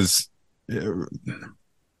I was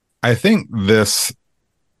I think the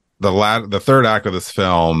third act of this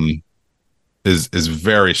film is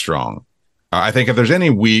very strong. I think if there's any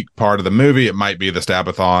weak part of the movie, it might be the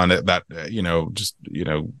Stabathon, that just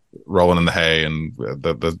rolling in the hay, and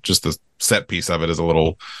the just the set piece of it is a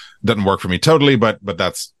little, doesn't work for me totally, but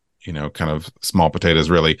that's kind of small potatoes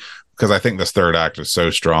really, because I think this third act is so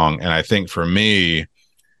strong. And I think for me,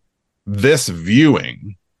 this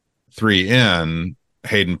viewing 3 Hayden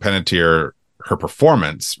Panettiere, her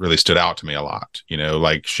performance really stood out to me a lot.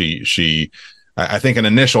 Like I think an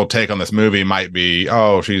initial take on this movie might be,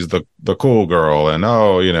 oh, she's the cool girl, and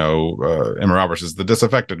Emma Roberts is the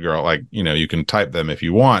disaffected girl. Like, you can type them if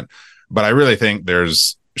you want, but I really think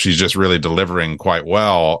she's just really delivering quite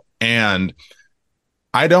well. And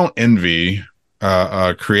I don't envy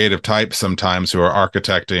creative types sometimes who are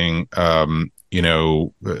architecting,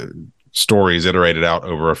 stories iterated out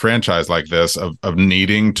over a franchise like this, of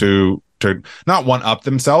needing to not one up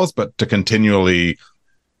themselves, but to continually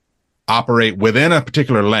operate within a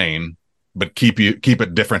particular lane, but keep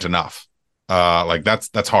it different enough. Like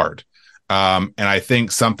that's hard. And I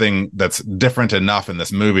think something that's different enough in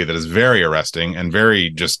this movie that is very arresting and very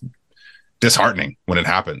just disheartening when it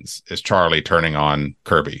happens is Charlie turning on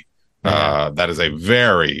Kirby. That is a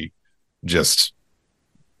very just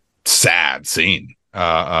sad scene.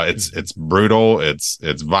 It's brutal.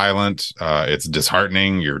 It's violent. It's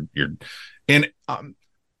disheartening. You're in.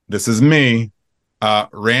 This is me.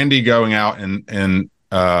 Randy going out in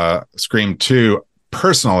Scream 2.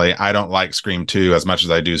 Personally, I don't like Scream 2 as much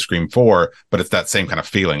as I do Scream 4, but it's that same kind of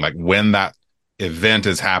feeling. Like when that event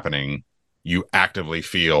is happening, you actively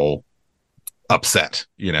feel upset,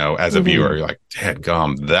 as a viewer. You're like,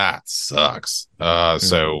 dadgum, that sucks.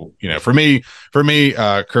 So, for me,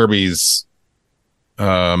 Kirby's,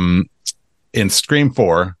 in Scream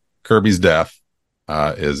 4, Kirby's death,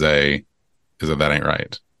 is a that ain't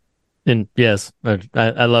right. And yes,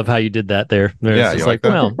 I love how you did that there. Yeah, it's like that?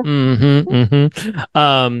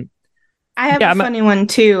 well, I have a funny one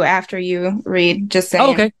too after you read, just saying.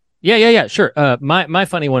 Oh, okay. Yeah, sure. My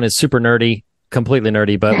funny one is super nerdy, completely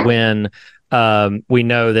nerdy, but when we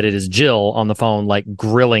know that it is Jill on the phone, like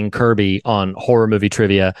grilling Kirby on horror movie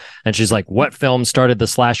trivia, and she's like, what film started the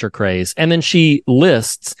slasher craze? And then she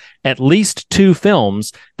lists at least 2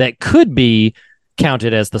 films that could be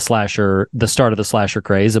counted as the start of the slasher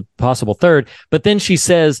craze, a possible third. But then she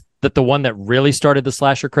says that the one that really started the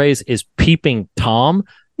slasher craze is Peeping Tom.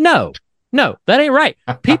 No, that ain't right.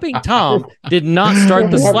 Peeping Tom did not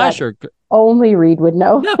start the slasher. Only Reed would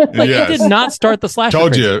know. No, It did not start the slasher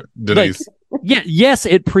Told craze. you, Denise. Yes,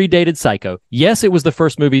 it predated Psycho. Yes, it was the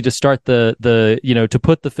first movie to start the to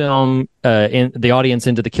put the film in the audience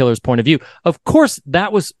into the killer's point of view. Of course,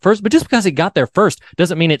 that was first, but just because it got there first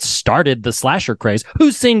doesn't mean it started the slasher craze.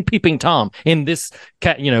 Who's seen Peeping Tom in this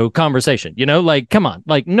conversation? Come on,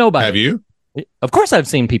 nobody. Have you? Of course, I've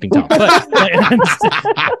seen Peeping Tom, but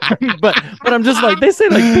I'm just like, they say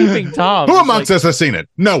Peeping Tom. Who amongst us has seen it?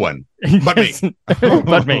 No one, but me.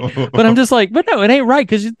 But me. But I'm just like, but no, it ain't right,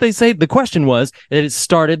 because they say the question was that it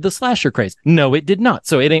started the slasher craze. No, it did not.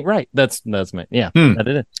 So it ain't right. That's my that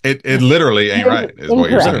it is. It literally ain't right. Is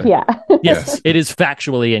what you're saying? Yeah. Yes, it is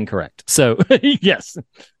factually incorrect. So yes.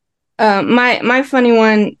 My funny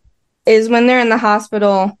one is when they're in the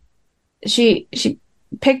hospital. She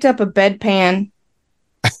picked up a bedpan,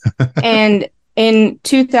 and in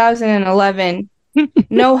 2011,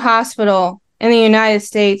 no hospital in the United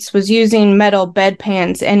States was using metal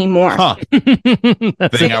bedpans anymore. Huh.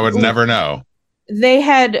 Thing I would never know. They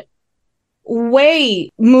had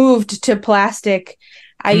way moved to plastic.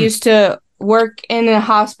 I used to work in a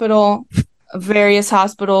hospital, various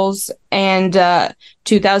hospitals, and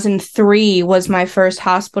 2003 was my first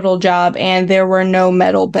hospital job, and there were no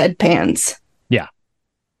metal bedpans. Yeah.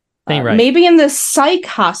 Ain't right. Maybe in the psych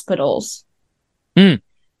hospitals.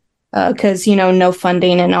 Because, no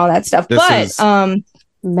funding and all that stuff.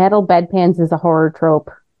 Metal bedpans is a horror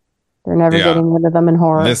trope. They're never getting rid of them in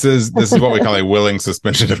horror. This is what we call a willing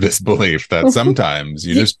suspension of disbelief, that sometimes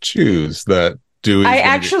you just choose that Dewey's I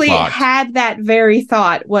actually had that very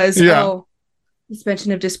thought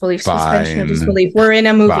suspension of disbelief. Suspension of disbelief. We're in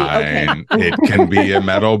a movie. Fine. Okay. It can be a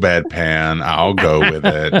metal bedpan. I'll go with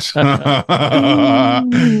it.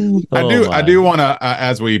 I do want to,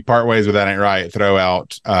 as we part ways with That Ain't Right, throw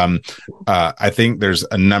out. I think there's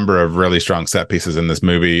a number of really strong set pieces in this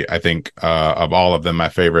movie. I think of all of them, my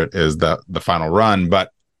favorite is the final run.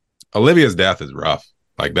 But Olivia's death is rough.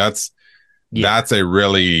 That's a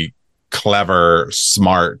really clever,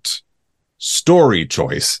 smart story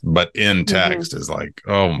choice, but in text is like,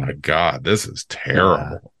 oh my God, this is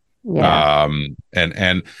terrible. Yeah.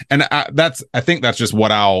 I think that's just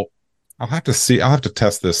what I'll have to see. I'll have to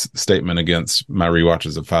test this statement against my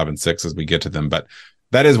rewatches of 5 and 6 as we get to them. But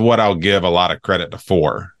that is what I'll give a lot of credit to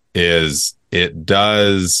 4 is it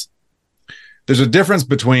does. There's a difference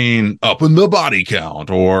between up in the body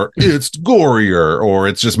count or it's gorier or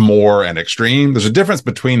it's just more and extreme. There's a difference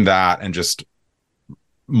between that and just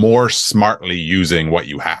more smartly using what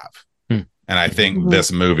you have. And I think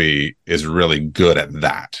this movie is really good at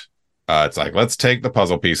that. It's like, let's take the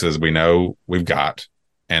puzzle pieces we know we've got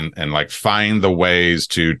and like find the ways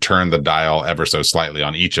to turn the dial ever so slightly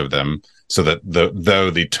on each of them so that though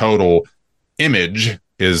the total image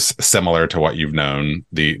is similar to what you've known,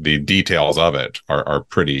 the details of it are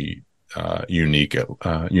pretty unique.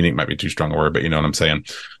 Unique might be too strong a word, but you know what I'm saying.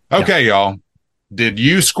 Okay, y'all. Did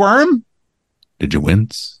you squirm? Did you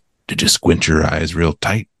wince? Did you squint your eyes real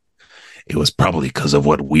tight? It was probably because of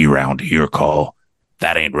what we round here call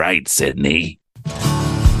that ain't right, Sydney.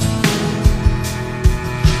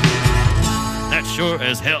 That sure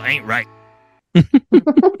as hell ain't right.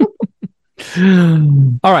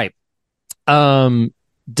 All right.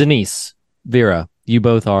 Denise, Vera, you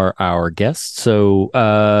both are our guests. So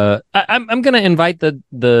I'm going to invite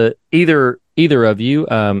the either of you.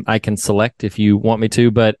 I can select if you want me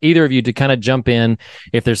to, but either of you to kind of jump in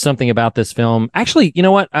if there's something about this film. Actually, you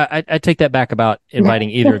know what? I take that back about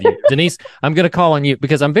inviting either of you. Denise, I'm going to call on you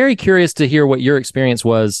because I'm very curious to hear what your experience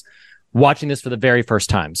was watching this for the very first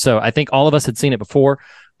time. So I think all of us had seen it before.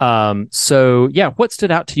 So yeah, what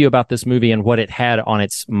stood out to you about this movie and what it had on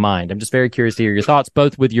its mind? I'm just very curious to hear your thoughts,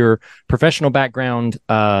 both with your professional background,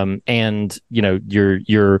 and you know,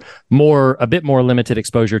 your a bit more limited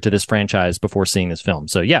exposure to this franchise before seeing this film.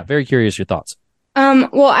 So yeah, very curious your thoughts.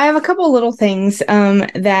 Well, I have a couple little things,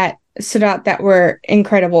 that stood out that were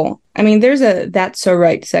incredible. I mean, there's a That's So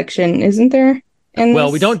Right section, isn't there?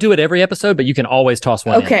 Well, we don't do it every episode, but you can always toss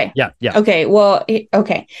one in. Yeah. Okay, well,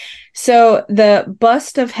 okay. So the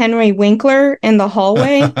bust of Henry Winkler in the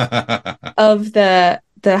hallway of the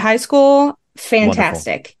high school,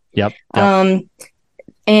 fantastic. Wonderful. Yep.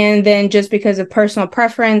 And then just because of personal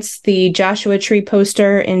preference, the Joshua Tree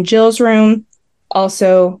poster in Jill's room,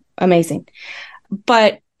 also amazing.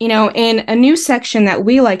 But, you know, in a new section that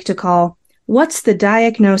we like to call, What's the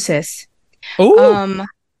Diagnosis? Oh,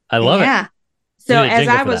 I love it. So as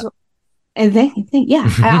I was, and yeah,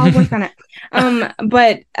 I'll work on it.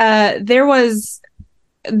 But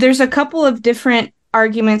there's a couple of different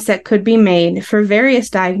arguments that could be made for various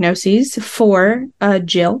diagnoses for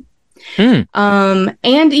Jill, and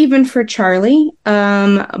even for Charlie.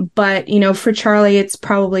 But you know, for Charlie, it's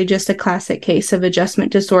probably just a classic case of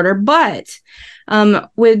adjustment disorder. But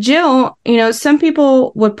with Jill, you know, some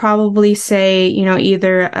people would probably say, you know,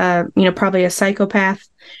 either probably a psychopath.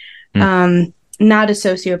 Not a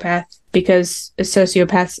sociopath, because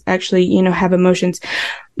sociopaths actually, you know, have emotions.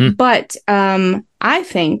 But I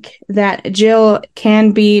think that Jill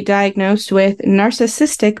can be diagnosed with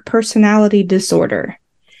narcissistic personality disorder.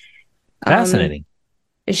 Fascinating.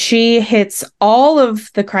 She hits all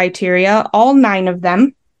of the criteria, all 9 of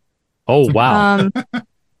them. Oh, wow.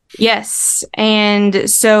 Yes. And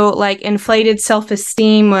so like inflated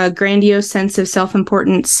self-esteem, a grandiose sense of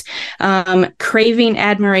self-importance, craving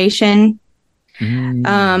admiration,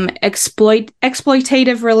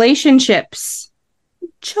 exploitative relationships,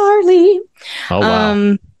 Charlie. Oh,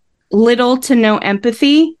 wow. Little to no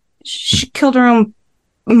empathy. She killed her own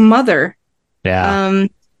mother. Yeah.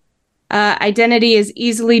 Identity is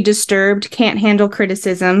easily disturbed, can't handle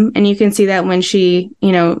criticism. And you can see that when she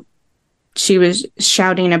was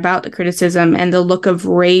shouting about the criticism and the look of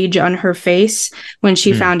rage on her face when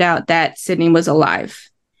she found out that Sydney was alive.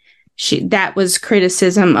 That was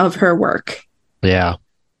criticism of her work. Yeah.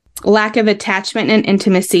 Lack of attachment and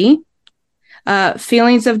intimacy.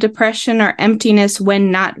 Feelings of depression or emptiness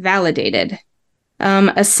when not validated.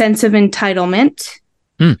 A sense of entitlement.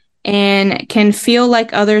 And can feel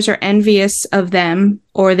like others are envious of them,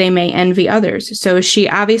 or they may envy others. So she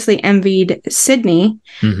obviously envied Sydney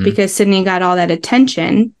because Sydney got all that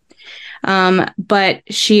attention. But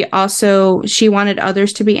she wanted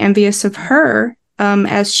others to be envious of her,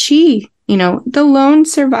 as she, you know, the lone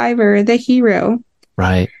survivor, the hero.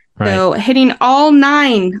 Right. So hitting all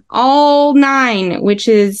nine, which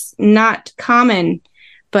is not common.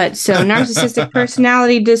 But so narcissistic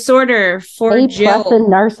personality disorder for A+ Jill. in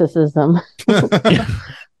narcissism.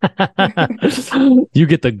 You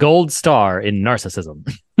get the gold star in narcissism.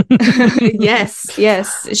 Yes.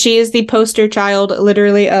 She is the poster child,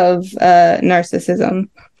 literally, of narcissism.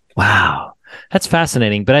 Wow. That's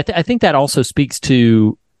fascinating. But I think that also speaks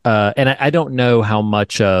to, and I don't know how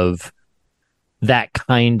much of that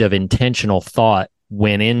kind of intentional thought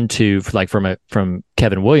went into, like, from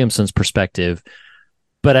Kevin Williamson's perspective.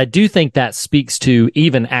 But I do think that speaks to,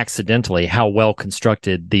 even accidentally, how well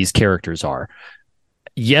constructed these characters are.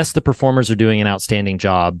 Yes, the performers are doing an outstanding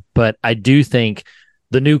job, but I do think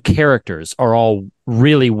the new characters are all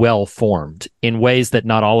really well formed in ways that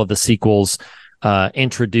not all of the sequels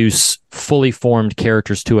introduce fully formed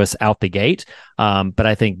characters to us out the gate. But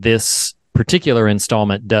I think this particular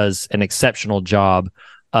installment does an exceptional job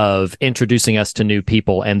of introducing us to new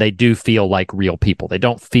people, and they do feel like real people. They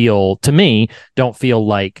don't feel, to me,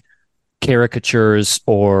 like caricatures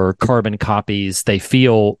or carbon copies. They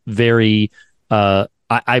feel very,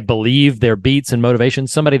 I believe their beats and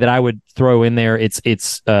motivations. Somebody that I would throw in there,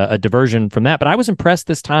 it's a diversion from that. But I was impressed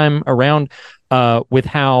this time around with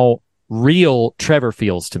how real Trevor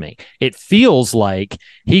feels to me. It feels like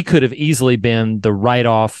he could have easily been the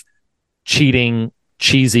write-off, cheating,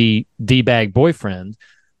 cheesy D-bag boyfriend,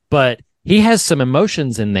 but he has some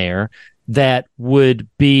emotions in there that would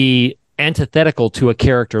be antithetical to a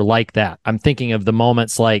character like that. I'm thinking of the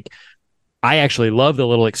moments, like, I actually love the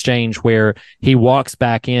little exchange where he walks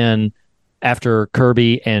back in after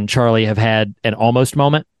Kirby and Charlie have had an almost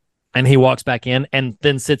moment, and he walks back in and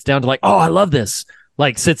then sits down to, like, oh, I love this,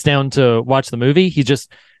 like, sits down to watch the movie. He's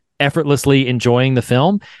just effortlessly enjoying the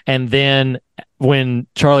film. And then when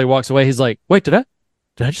Charlie walks away, he's like, wait, did I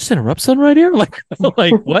just interrupt something right here? Like,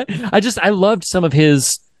 like what? I loved some of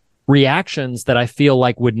his reactions that I feel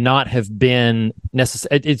like would not have been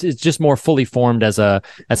necessary. It's just more fully formed as an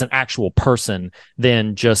actual person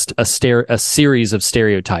than just a series of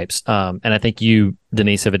stereotypes. And I think you,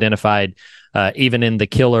 Denise, have identified even in The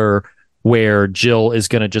Killer, where Jill is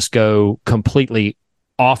going to just go completely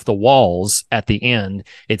off the walls at the end,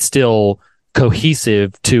 it's still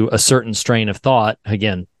cohesive to a certain strain of thought.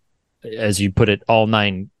 Again, as you put it, all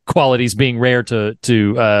 9 qualities being rare to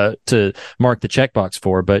mark the checkbox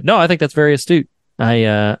for. But no, I think that's very astute. I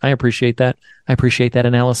appreciate that. I appreciate that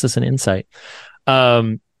analysis and insight.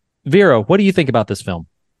 Vera, what do you think about this film?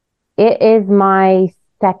 It is my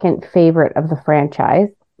second favorite of the franchise.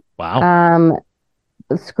 Wow.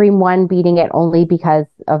 Scream 1 beating it only because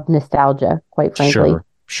of nostalgia, quite frankly.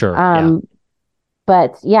 Sure.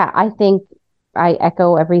 But yeah, I think I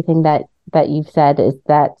echo everything that you've said, is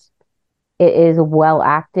that it is well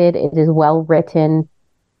acted. It is well written.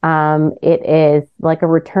 It is like a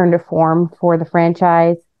return to form for the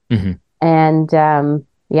franchise. Mm-hmm. And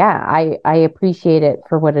yeah, I appreciate it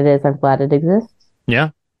for what it is. I'm glad it exists.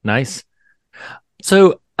 Yeah, nice.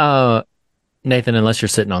 So, Nathan, unless you're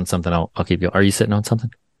sitting on something, I'll keep you. Are you sitting on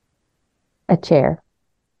something? A chair.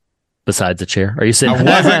 Besides a chair? Are you sitting? I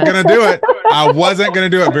wasn't going to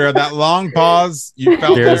do it, Vera. That long pause you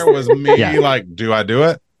felt there was me like, do I do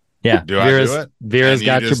it? Yeah. Do I do it? Vera's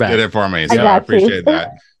got your back. Did it for me. So I appreciate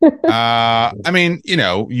that. I mean,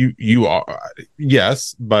 you are,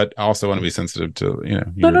 yes, but I also want to be sensitive to,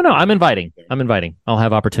 No. I'm inviting. I'll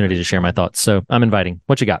have opportunity to share my thoughts. So I'm inviting.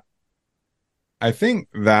 What you got? I think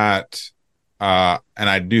that, and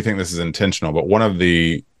I do think this is intentional, but one of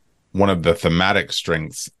the thematic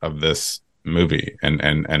strengths of this movie,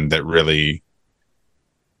 and that really,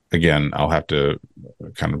 again, I'll have to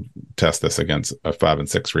kind of test this against a 5 and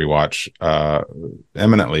 6 rewatch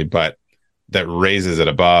eminently, but that raises it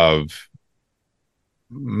above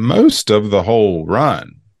most of the whole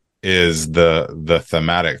run is the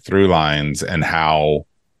thematic through lines, and how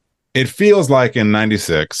it feels like in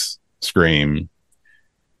 96 Scream,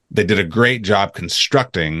 they did a great job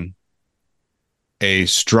constructing a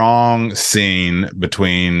strong scene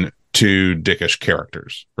between two dickish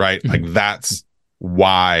characters, right? Mm-hmm. Like, that's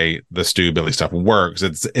why the Stu Billy stuff works.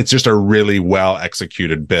 It's just a really well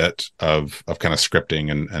executed bit of kind of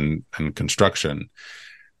scripting and construction,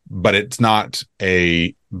 but it's not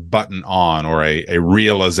a button on or a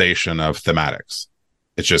realization of thematics.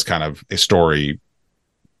 It's just kind of a story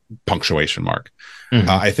punctuation mark. Mm-hmm.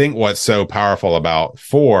 I think what's so powerful about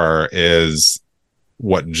 4 is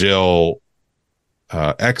what Jill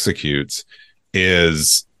executes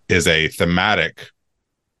is a thematic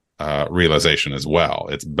realization as well.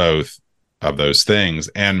 It's both of those things.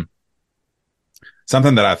 And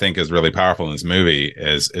something that I think is really powerful in this movie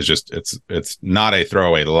is just it's not a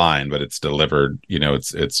throwaway line, but it's delivered.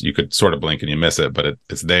 It's you could sort of blink and you miss it, but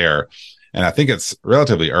it's there. And I think it's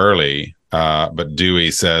relatively early. But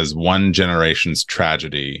Dewey says one generation's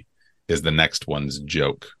tragedy is the next one's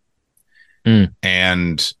joke. Mm.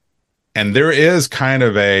 And there is kind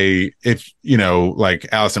of like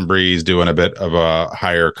Alison Brie's doing a bit of a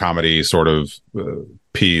higher comedy sort of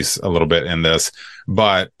piece a little bit in this,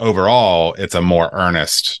 but overall it's a more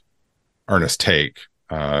earnest take.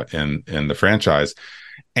 in the franchise,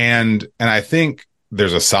 and I think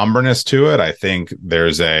there's a somberness to it. I think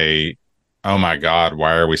there's a, oh my God,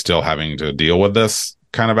 why are we still having to deal with this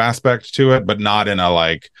kind of aspect to it, but not in a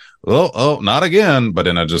like, oh, not again, but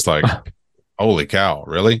in a just like, holy cow,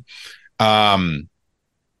 really? And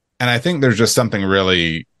I think there's just something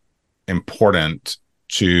really important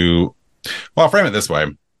to, well, I'll frame it this way.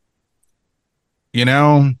 You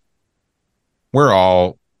know, we're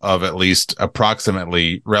all of at least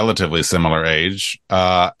approximately relatively similar age.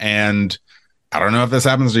 And I don't know if this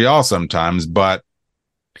happens to y'all sometimes, but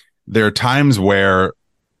there are times where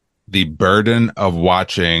the burden of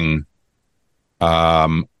watching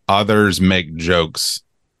others make jokes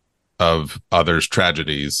of others'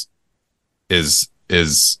 tragedies is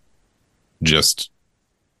just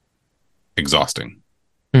exhausting.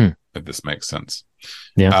 If this makes sense.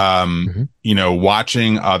 Yeah. You know,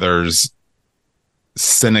 watching others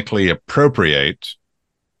cynically appropriate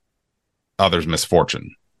others'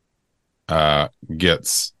 misfortune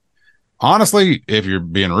gets, honestly, if you're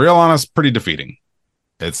being real honest, pretty defeating.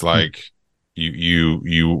 It's like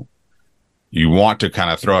you want to kind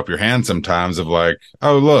of throw up your hand sometimes of like,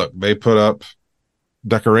 oh, look, they put up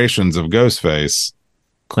decorations of Ghostface.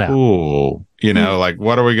 Cool. Yeah. You know, like,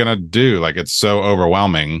 what are we going to do? Like, it's so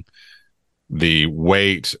overwhelming. The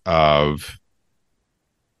weight of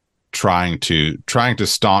trying to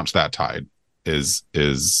staunch that tide is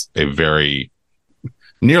a very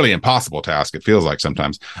nearly impossible task. It feels like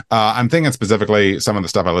sometimes. I'm thinking specifically some of the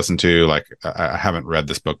stuff I listen to, like I haven't read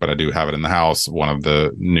this book, but I do have it in the house. One of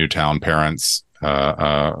the Newtown parents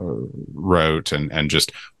wrote, and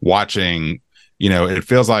just watching, you know, it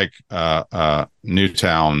feels like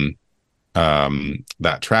Newtown,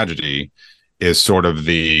 that tragedy is sort of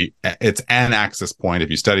it's an access point.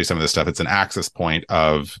 If you study some of this stuff, it's an access point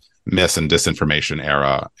of mis and disinformation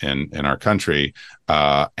era in our country.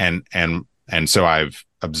 And so I've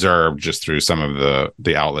observed just through some of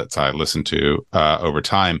the outlets I listen to over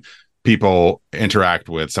time, people interact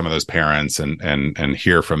with some of those parents and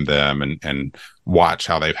hear from them and watch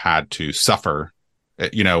how they've had to suffer.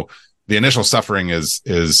 You know, the initial suffering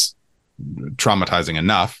is traumatizing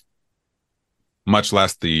enough, much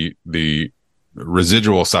less the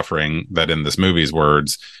residual suffering that, in this movie's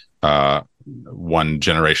words, one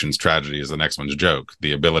generation's tragedy is the next one's joke.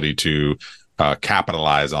 The ability to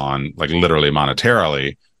capitalize on, like literally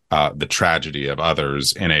monetarily, the tragedy of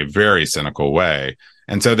others in a very cynical way.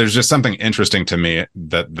 And so there's just something interesting to me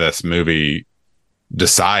that this movie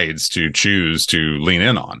decides to choose to lean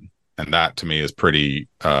in on. And that to me is pretty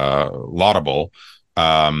laudable.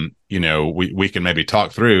 You know, we can maybe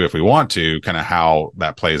talk through, if we want to, kind of how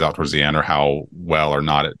that plays out towards the end, or how well or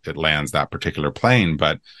not it lands that particular plane.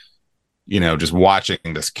 But, you know, just watching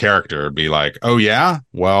this character be like, oh yeah,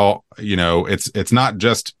 well, you know, it's not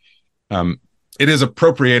just, it is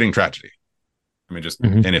appropriating tragedy. I mean, just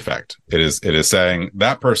in effect, it is saying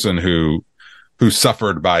that person who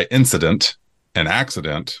suffered by incident and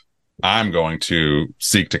accident, I'm going to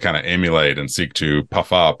seek to kind of emulate and seek to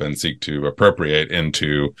puff up and seek to appropriate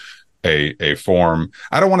into a form.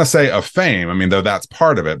 I don't want to say of fame. I mean, though that's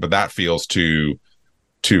part of it, but that feels too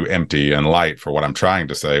empty and light for what I'm trying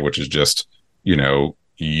to say, which is just, you know,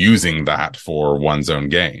 using that for one's own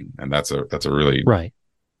gain. And that's a really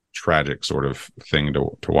tragic sort of thing to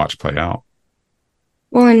watch play out.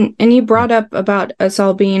 Well, and you brought up about us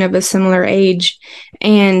all being of a similar age,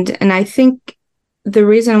 and I think the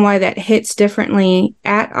reason why that hits differently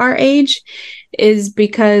at our age is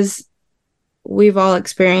because we've all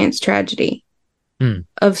experienced tragedy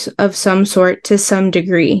of some sort to some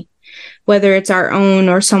degree, whether it's our own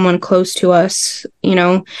or someone close to us, you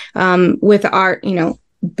know, with our, you know,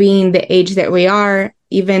 being the age that we are,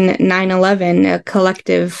 even 9/11, a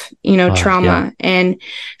collective, you know, trauma. Yeah. And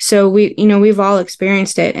so we've all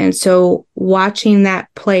experienced it. And so watching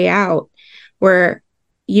that play out where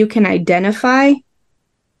you can identify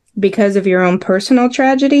because of your own personal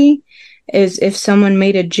tragedy is if someone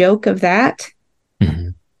made a joke of that.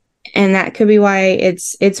 And that could be why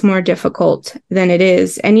it's more difficult than it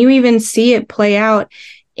is. And you even see it play out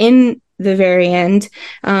in the very end,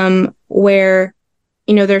 where,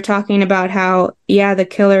 you know, they're talking about how, yeah, the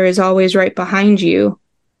killer is always right behind you.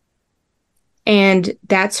 And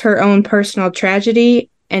that's her own personal tragedy.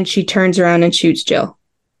 And she turns around and shoots Jill.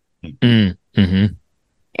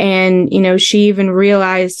 And, you know, she even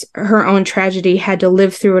realized her own tragedy, had to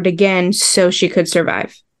live through it again so she could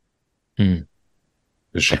survive.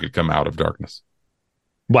 She could come out of darkness.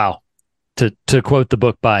 Wow. To quote the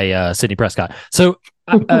book by Sidney Prescott. So,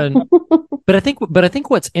 but I think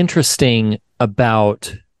what's interesting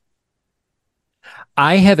about,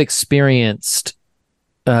 I have experienced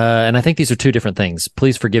and I think these are two different things.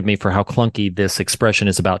 Please forgive me for how clunky this expression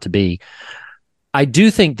is about to be. I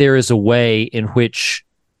do think there is a way in which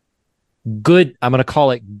I'm going to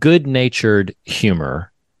call it good-natured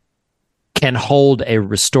humor can hold a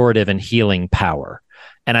restorative and healing power.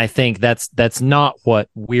 And I think that's not what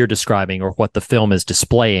we're describing or what the film is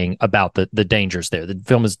displaying about the dangers there. The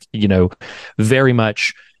film is, very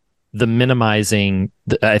much the minimizing.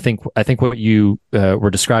 I think what you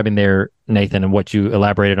were describing there, Nathan, and what you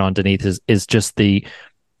elaborated on, Denise, is just the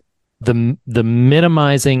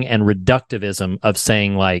minimizing and reductivism of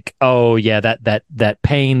saying like, oh yeah, that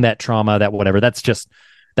pain, that trauma, that whatever,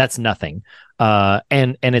 that's nothing.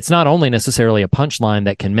 And it's not only necessarily a punchline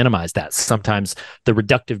that can minimize that. Sometimes the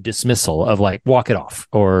reductive dismissal of like, walk it off,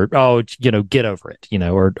 or, oh, get over it,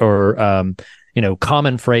 or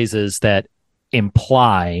common phrases that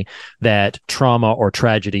imply that trauma or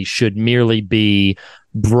tragedy should merely be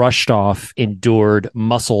brushed off, endured,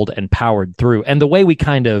 muscled, and powered through. And the way we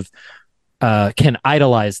kind of can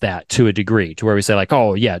idolize that to a degree, to where we say like,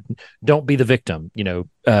 oh yeah, don't be the victim,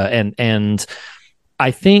 and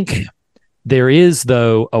I think there is,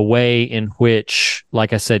 though, a way in which,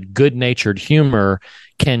 like I said, good-natured humor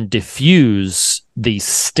can diffuse the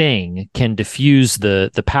sting, can diffuse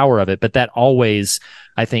the power of it, but that always,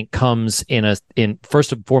 I think, comes in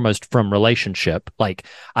first and foremost from relationship. Like,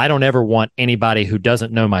 I don't ever want anybody who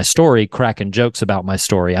doesn't know my story cracking jokes about my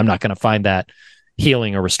story. I'm not going to find that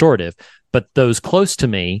healing or restorative, but those close to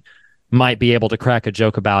me might be able to crack a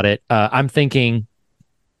joke about it. I'm thinking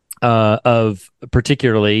of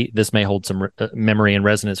particularly, this may hold some memory and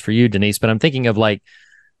resonance for you, Denise, but I'm thinking of like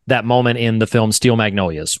that moment in the film Steel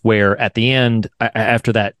Magnolias, where at the end,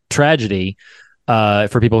 after that tragedy,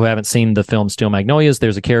 for people who haven't seen the film Steel Magnolias,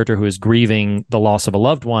 there's a character who is grieving the loss of a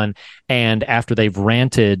loved one. And after they've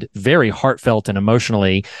ranted very heartfelt and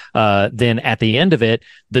emotionally, then at the end of it,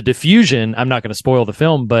 the diffusion, I'm not going to spoil the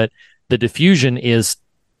film, but the diffusion is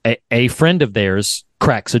a friend of theirs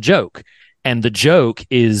cracks a joke. And the joke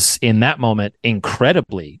is, in that moment,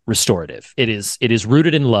 incredibly restorative. It is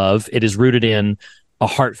rooted in love. It is rooted in a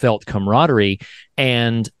heartfelt camaraderie.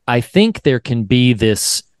 And I think there can be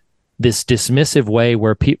this dismissive way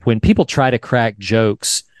where when people try to crack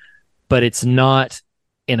jokes, but it's not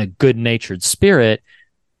in a good-natured spirit,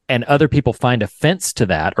 and other people find offense to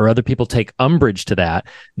that, or other people take umbrage to that,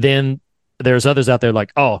 then there's others out there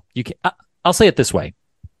like, oh, you can. I'll say it this way.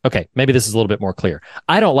 Okay, maybe this is a little bit more clear.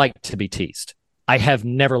 I don't like to be teased. I have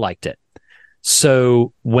never liked it.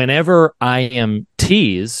 So whenever I am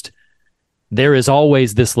teased, there is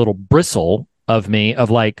always this little bristle of me of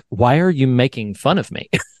like, why are you making fun of me?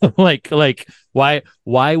 like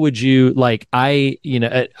why would you, like, I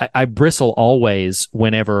bristle always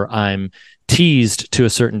whenever I'm teased to a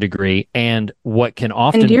certain degree. And what can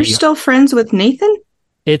often And you're still friends with Nathan?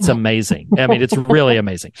 It's amazing. I mean, it's really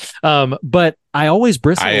amazing. But I always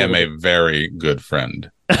bristle. I am a very good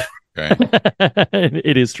friend. Okay.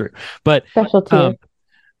 It is true. But Special tier.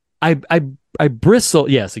 I bristle.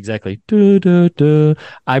 Yes, exactly.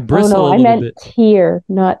 I bristle. Oh no, I meant bit. Tier,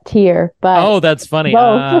 not tier. But oh, that's funny.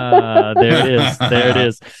 There it is. There it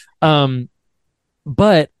is.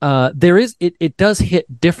 But there is. It does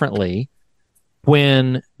hit differently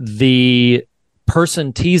when the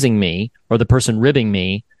person teasing me or the person ribbing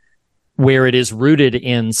me, where it is rooted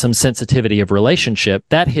in some sensitivity of relationship,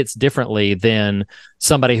 that hits differently than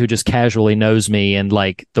somebody who just casually knows me, and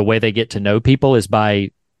like the way they get to know people is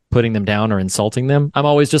by putting them down or insulting them. I'm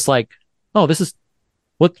always just like, oh, this is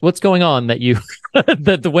what's going on, that you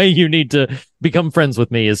that the way you need to become friends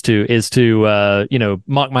with me is to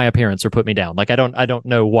mock my appearance or put me down. Like I don't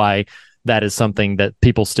know why that is something that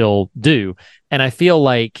people still do. And I feel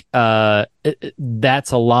like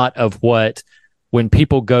that's a lot of what, when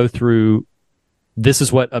people go through, this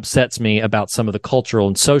is what upsets me about some of the cultural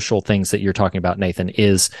and social things that you're talking about, Nathan,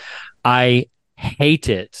 is I hate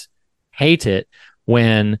it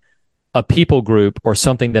when a people group or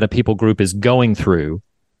something that a people group is going through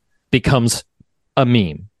becomes a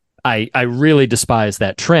meme. I really despise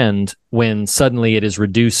that trend when suddenly it is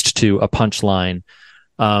reduced to a punchline,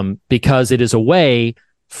 because it is a way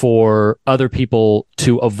for other people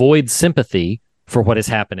to avoid sympathy for what is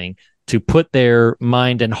happening, to put their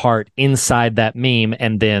mind and heart inside that meme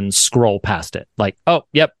and then scroll past it. Like, oh,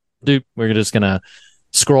 yep, dude, we're just going to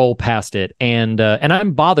scroll past it. And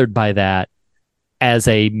I'm bothered by that as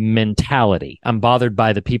a mentality. I'm bothered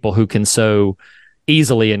by the people who can so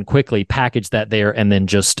easily and quickly package that there and then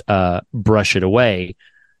just brush it away.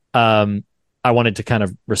 I wanted to kind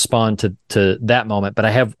of respond to that moment, but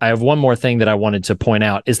I have one more thing that I wanted to point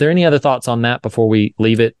out. Is there any other thoughts on that before we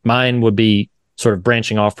leave it? Mine would be sort of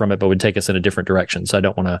branching off from it, but would take us in a different direction. So I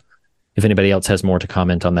don't want to, if anybody else has more to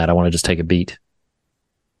comment on that, I want to just take a beat.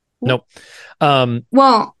 Nope.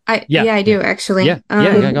 Well, I do actually. Yeah,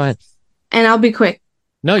 go ahead. And I'll be quick.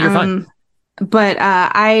 No, you're fine. But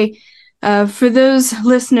for those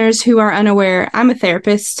listeners who are unaware, I'm a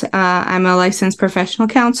therapist. I'm a licensed professional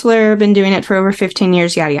counselor. Been doing it for over 15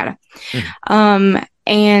 years, yada, yada.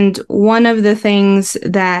 And one of the things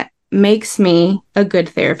that makes me a good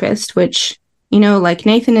therapist, which, like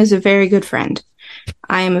Nathan is a very good friend.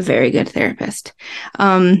 I am a very good therapist.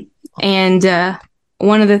 And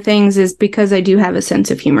one of the things is because I do have a sense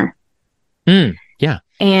of humor. Yeah.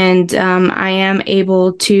 And I am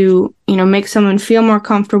able to, make someone feel more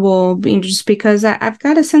comfortable just because I've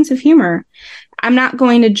got a sense of humor. I'm not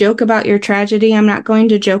going to joke about your tragedy. I'm not going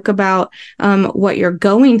to joke about what you're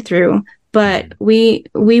going through, but we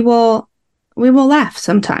will laugh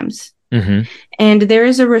sometimes. And there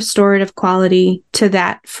is a restorative quality to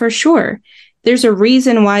that for sure. There's a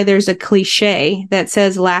reason why there's a cliche that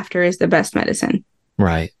says laughter is the best medicine.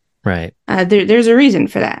 Right. There's a reason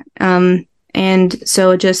for that. And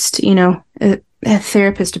so just, a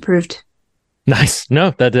therapist approved. Nice. No,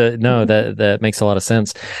 that makes a lot of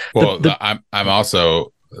sense. Well, I'm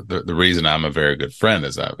also the reason I'm a very good friend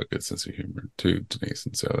is I have a good sense of humor too, Denise.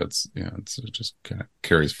 And so that's, it just kind of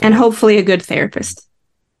carries forward. And hopefully a good therapist.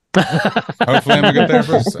 Hopefully I'm a good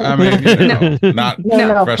therapist. I mean, not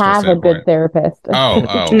professional have a good therapist.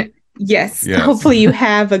 Oh. Yes. Hopefully you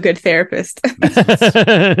have a good therapist.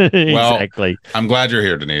 Well, exactly. I'm glad you're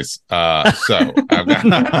here, Denise. So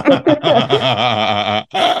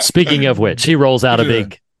speaking of which, he rolls out a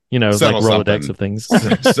big, Rolodex of things.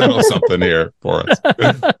 Settle something here for us.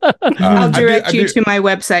 I'll direct you to my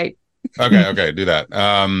website. Okay, do that.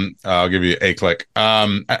 I'll give you a click.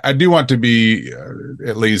 I do want to be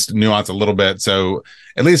at least nuance a little bit. So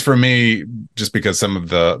at least for me, just because some of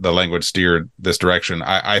the language steered this direction,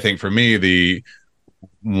 I think for me, the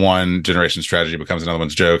one generation's tragedy becomes another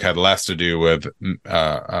one's joke had less to do with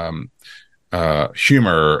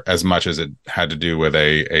humor as much as it had to do with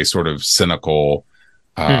a sort of cynical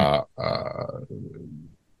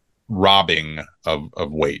robbing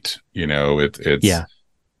of weight. It's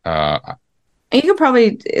you could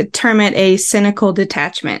probably term it a cynical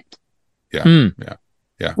detachment. Yeah.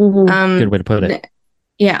 Good way to put it.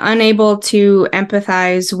 Yeah, unable to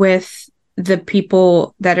empathize with the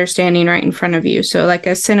people that are standing right in front of you. So like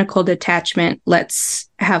a cynical detachment, let's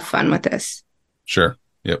have fun with this. Sure.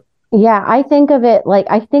 Yep. Yeah, I think of it like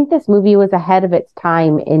I think this movie was ahead of its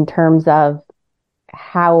time in terms of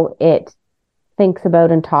how it thinks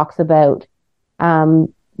about and talks about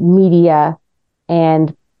media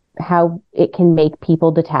and how it can make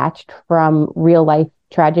people detached from real life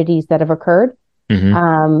tragedies that have occurred.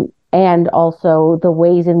 And also the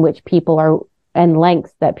ways in which people are and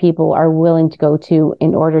lengths that people are willing to go to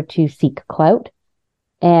in order to seek clout.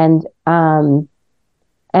 And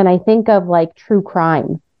I think of like true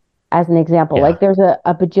crime as an example. Yeah. Like there's a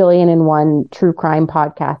bajillion and one true crime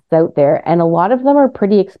podcasts out there, and a lot of them are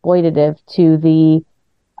pretty exploitative to the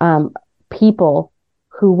people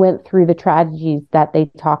who went through the tragedies that they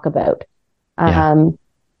talk about. And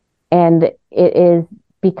it is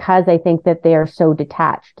because I think that they are so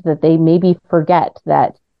detached that they maybe forget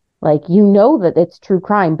that, like, that it's true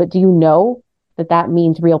crime, but do you know that that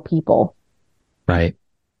means real people? Right.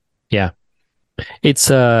 Yeah.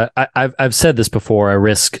 It's I've said this before. I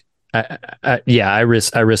risk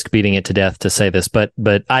beating it to death to say this, but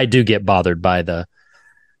I do get bothered by the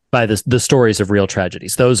stories of real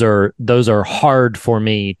tragedies. Those are hard for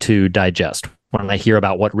me to digest when I hear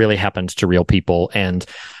about what really happened to real people. And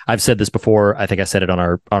I've said this before. I think I said it on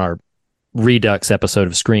our Redux episode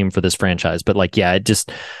of Scream for this franchise. But like, yeah, it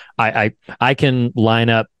just I can line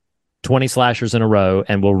up 20 slashers in a row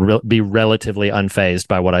and will be relatively unfazed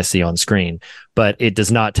by what I see on screen. But it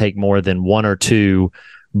does not take more than one or two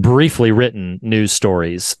briefly written news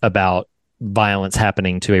stories about violence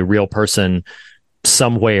happening to a real person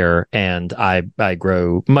somewhere, and I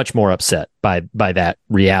grow much more upset by that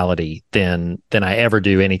reality than I ever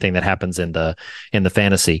do anything that happens in the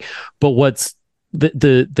fantasy. But what's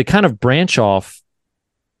the kind of branch off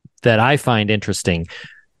that I find interesting,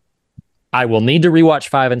 I will need to rewatch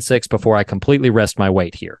 5 and 6 before I completely rest my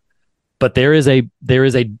weight here. But there is a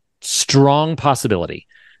strong possibility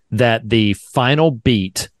that the final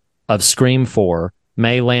beat of Scream 4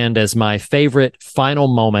 may land as my favorite final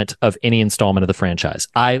moment of any installment of the franchise.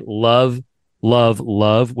 I love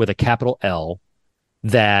with a capital L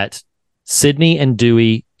that Sydney and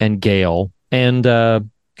Dewey and Gail and God,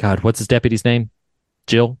 what's his deputy's name?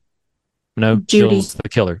 Jill? No, Judy. Jill's the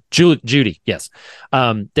killer. Judy, yes.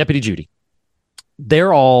 Deputy Judy.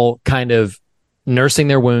 they're all kind of nursing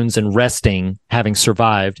their wounds and resting, having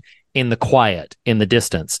survived in the quiet, in the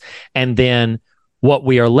distance. And then what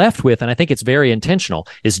we are left with, and I think it's very intentional,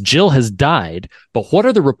 is Jill has died, but what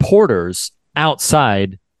are the reporters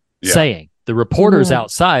outside saying? The reporters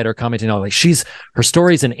outside are commenting on like her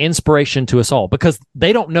story's an inspiration to us all, because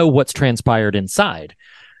they don't know what's transpired inside.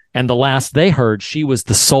 And the last they heard, she was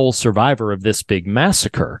the sole survivor of this big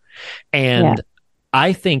massacre. And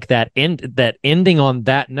I think that ending on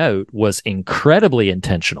that note was incredibly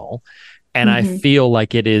intentional. And I feel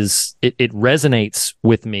like it resonates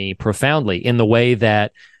with me profoundly in the way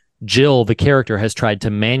that Jill, the character, has tried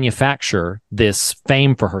to manufacture this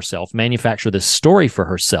fame for herself, manufacture this story for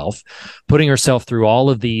herself, putting herself through all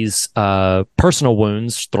of these personal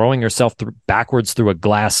wounds, throwing herself backwards through a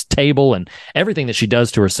glass table and everything that she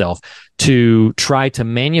does to herself to try to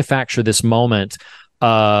manufacture this moment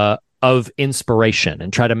of inspiration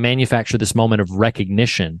and try to manufacture this moment of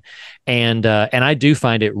recognition. And I do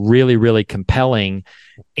find it really, really compelling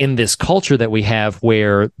in this culture that we have,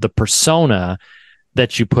 where the persona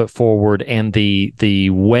that you put forward and the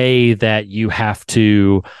way that you have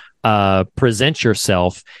to present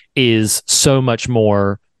yourself is so much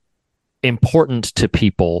more important to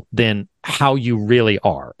people than how you really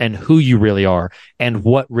are and who you really are and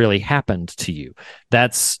what really happened to you.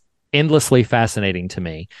 That's endlessly fascinating to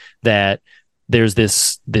me, that there's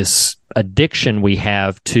this addiction we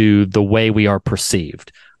have to the way we are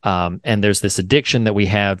perceived. And there's this addiction that we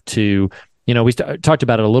have to, we talked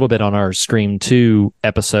about it a little bit on our Scream 2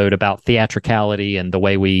 episode about theatricality and the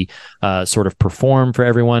way we sort of perform for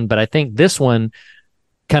everyone. But I think this one,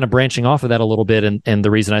 kind of branching off of that a little bit, and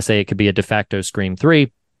the reason I say it could be a de facto Scream 3,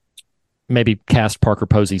 maybe cast Parker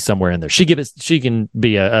Posey somewhere in there. She can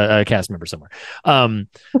be a cast member somewhere.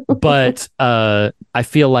 But I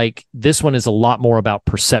feel like this one is a lot more about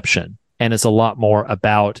perception, and it's a lot more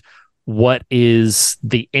about what is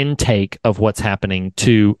the intake of what's happening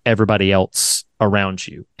to everybody else around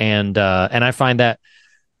you. And I find that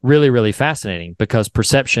really, really fascinating, because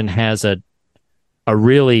perception has a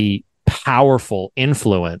really powerful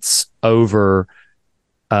influence over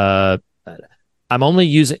I'll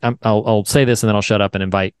say this and then I'll shut up and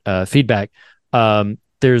invite feedback.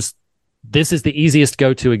 This is the easiest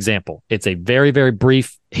go-to example. It's a very, very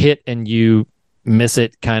brief hit and you miss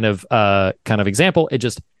it kind of example. It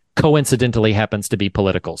just coincidentally happens to be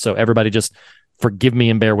political. So everybody just forgive me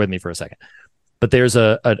and bear with me for a second. But there's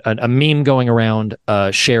a meme going around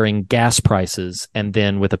sharing gas prices, and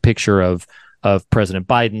then with a picture of President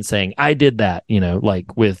Biden saying, I did that,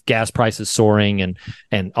 like with gas prices soaring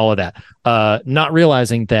and all of that, not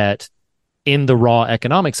realizing that in the raw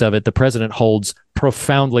economics of it, the president holds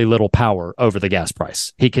profoundly little power over the gas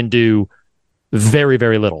price. He can do very,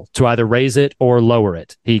 very little to either raise it or lower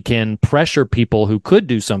it. He can pressure people who could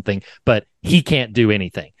do something, but he can't do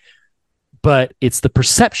anything. But it's the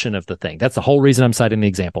perception of the thing. That's the whole reason I'm citing the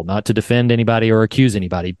example, not to defend anybody or accuse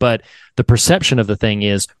anybody, but the perception of the thing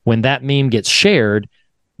is when that meme gets shared,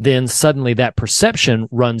 then suddenly that perception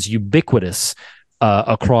runs ubiquitous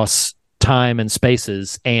across time and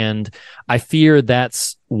spaces. And I fear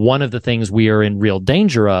that's one of the things we are in real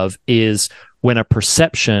danger of, is when a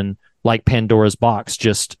perception like Pandora's box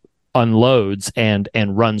just unloads and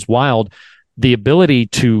runs wild. The ability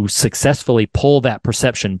to successfully pull that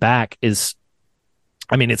perception back is,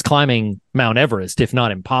 it's climbing Mount Everest, if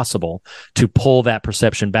not impossible, to pull that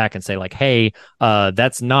perception back and say like, hey,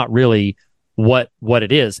 that's not really what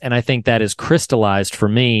it is. And I think that is crystallized for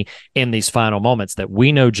me in these final moments, that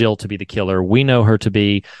we know Jill to be the killer. We know her to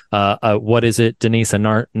be, what is it, Denise, a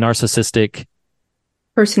narcissistic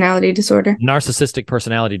personality disorder. Narcissistic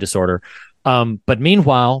personality disorder. But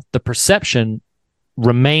meanwhile, the perception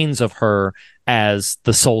remains of her as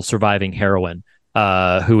the sole surviving heroine,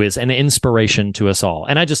 who is an inspiration to us all.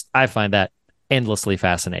 And I find that endlessly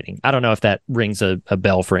fascinating. I don't know if that rings a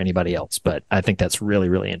bell for anybody else, but I think that's really,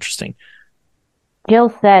 really interesting. Jill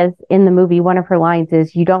says in the movie, one of her lines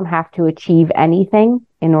is, you don't have to achieve anything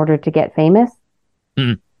in order to get famous.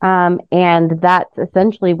 And that's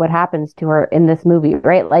essentially what happens to her in this movie,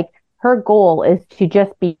 right? Like, her goal is to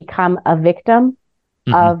just become a victim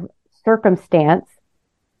of circumstance,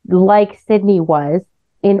 like Sydney was,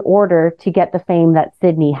 in order to get the fame that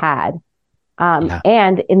Sydney had.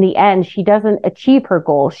 And in the end, she doesn't achieve her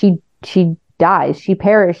goal. She dies, she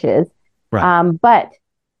perishes, but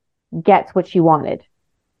gets what she wanted.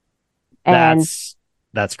 And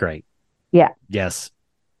that's great. Yeah. Yes.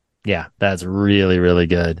 Yeah, that's really, really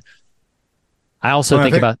good. I also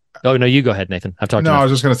think about... Oh, no, you go ahead, Nathan. I've talked enough. I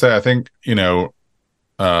was just going to say, I think, the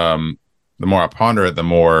more I ponder it, the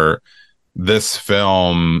more this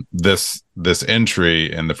film, this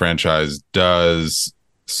entry in the franchise does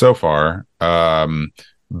so far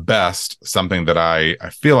best something that I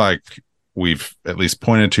feel like we've at least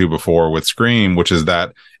pointed to before with Scream, which is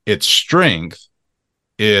that its strength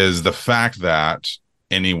is the fact that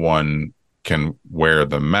anyone can wear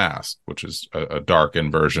the mask, which is a dark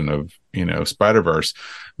inversion of, Spider-Verse.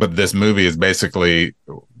 But this movie is basically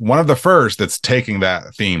one of the first that's taking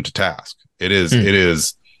that theme to task. It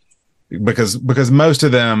is because most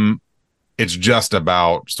of them, it's just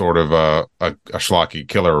about sort of a schlocky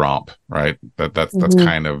killer romp, right? That's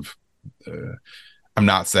kind of. I'm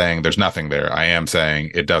not saying there's nothing there. I am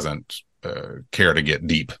saying it doesn't care to get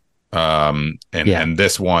deep. And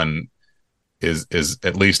this one is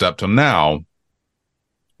at least up till now,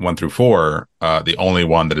 1 through 4, the only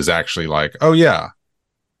one that is actually like, oh yeah,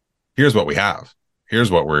 here's what we have. Here's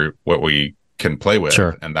what we can play with,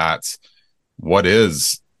 sure. And that's what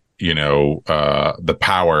is the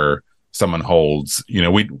power someone holds.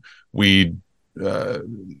 We we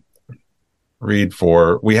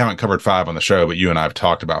haven't covered 5 on the show, but you and I have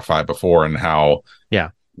talked about 5 before, and how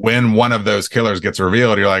when one of those killers gets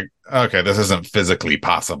revealed, you're like, okay, this isn't physically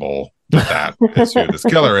possible that is who this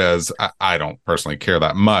killer is. I don't personally care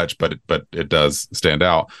that much, but it does stand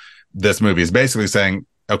out. This movie is basically saying,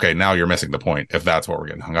 okay, now you're missing the point if that's what we're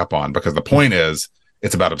getting hung up on, because the point is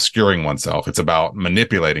it's about obscuring oneself. It's about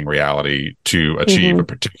manipulating reality to achieve a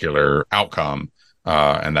particular outcome.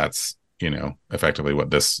 And that's, effectively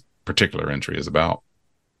what this particular entry is about.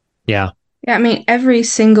 Yeah. I mean, every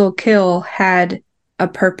single kill had a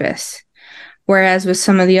purpose. Whereas with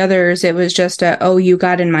some of the others, it was just oh, you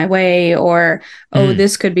got in my way, or, oh,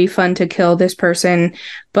 this could be fun to kill this person.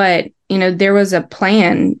 But, there was a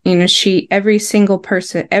plan. Every single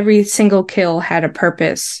kill had a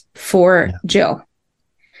purpose for Jill.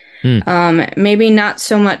 Maybe not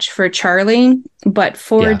so much for Charlie, but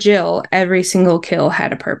for Jill, every single kill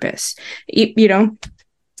had a purpose.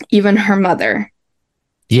 Even her mother.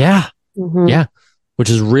 Yeah. Yeah. Which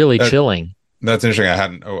is really chilling. That's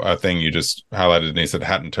interesting. A thing you just highlighted, Denise, that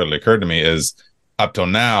hadn't totally occurred to me is up till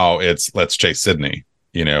now, it's let's chase Sydney,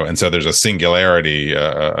 and so there's a singularity,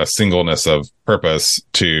 a singleness of purpose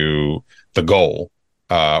to the goal.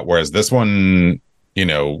 Whereas this one,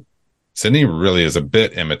 Sydney really is a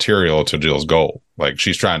bit immaterial to Jill's goal. Like,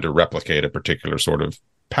 she's trying to replicate a particular sort of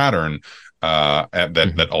pattern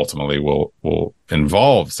that ultimately will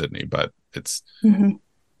involve Sydney, but it's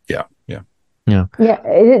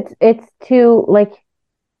it's to, like,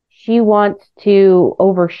 she wants to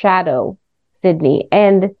overshadow Sydney,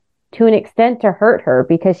 and to an extent to hurt her,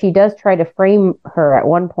 because she does try to frame her at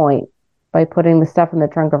one point by putting the stuff in the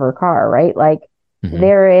trunk of her car, right? Like,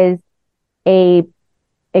 there is a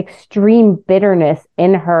extreme bitterness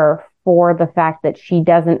in her for the fact that she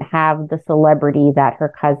doesn't have the celebrity that her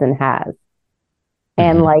cousin has.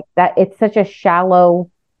 And like that, it's such a shallow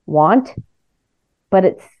want, but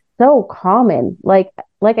it's so common. Like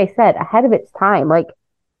I said, ahead of its time. Like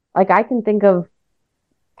I can think of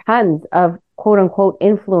tons of quote unquote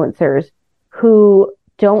influencers who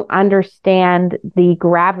don't understand the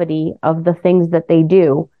gravity of the things that they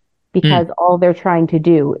do, because all they're trying to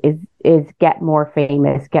do is get more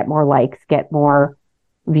famous, get more likes, get more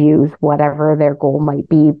views, whatever their goal might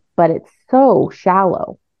be. But it's so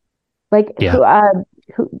shallow. Like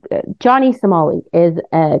Johnny Somali is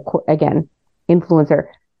again influencer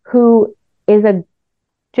who is a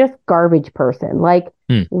just garbage person. Like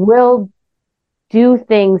will do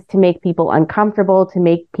things to make people uncomfortable, to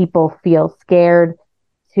make people feel scared,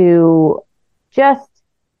 to just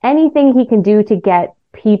anything he can do to get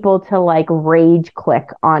people to like rage click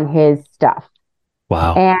on his stuff.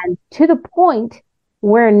 Wow. And to the point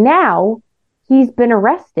where now he's been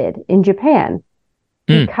arrested in Japan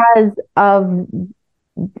because of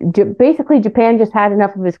basically Japan just had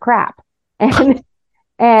enough of his crap, and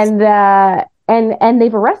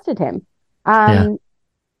they've arrested him. And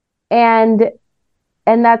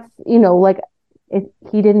that's, like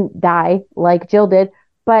he didn't die like Jill did,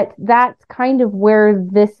 but that's kind of where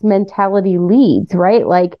this mentality leads, right?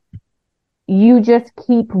 Like you just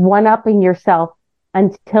keep one-upping yourself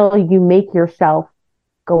until you make yourself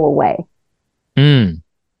go away.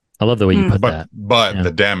 I love the way you put that. But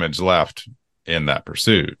the damage left in that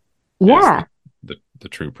pursuit is the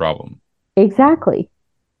true problem. Exactly.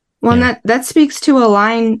 Well, that speaks to a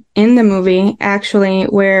line in the movie, actually,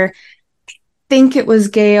 where I think it was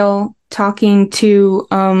Gail talking to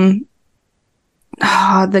the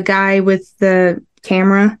guy with the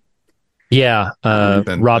camera. Yeah,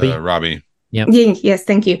 Robbie. Robbie. Yep. Yes,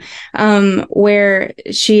 thank you. Where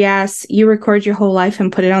she asks, "You record your whole life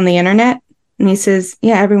and put it on the internet?" And he says,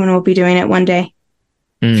 yeah, everyone will be doing it one day.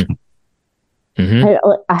 Mm.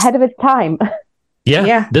 Ahead of its time.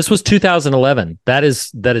 Yeah. This was 2011. That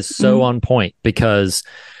is so on point, because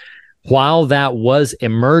while that was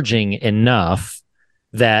emerging enough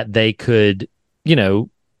that they could,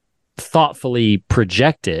 thoughtfully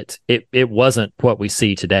project it, it wasn't what we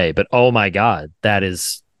see today. But oh my God, that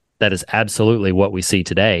is absolutely what we see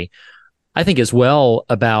today. I think as well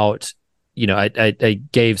about, I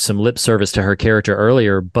gave some lip service to her character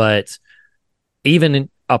earlier, but even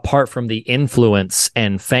apart from the influence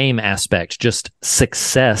and fame aspect, just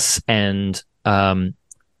success and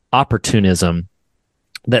opportunism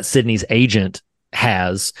that Sydney's agent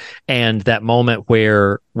has, and that moment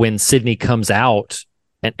when Sydney comes out,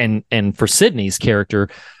 and for Sydney's character,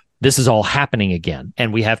 this is all happening again,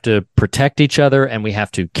 and we have to protect each other, and we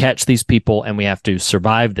have to catch these people, and we have to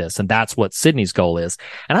survive this, and that's what Sydney's goal is.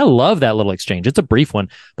 And I love that little exchange. It's a brief one,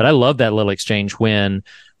 but I love that little exchange when,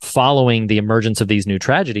 following the emergence of these new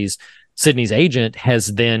tragedies, Sydney's agent has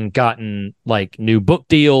then gotten like new book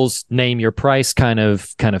deals, name your price kind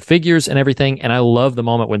of figures and everything. And I love the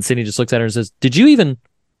moment when Sydney just looks at her and says, Did you even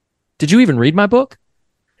read my book?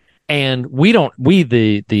 And we,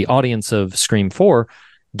 the audience of Scream 4,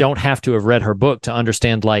 don't have to have read her book to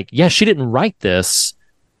understand, like, yeah, she didn't write this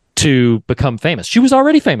to become famous. She was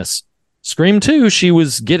already famous. Scream 2, she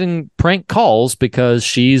was getting prank calls because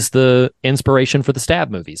she's the inspiration for the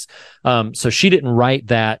Stab movies. So she didn't write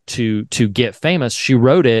that to get famous. She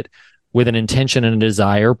wrote it with an intention and a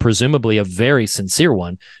desire, presumably a very sincere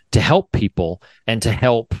one, to help people and to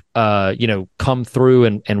help, come through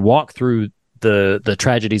and walk through the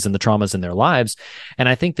tragedies and the traumas in their lives. And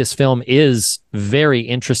I think this film is very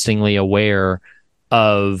interestingly aware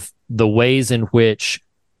of the ways in which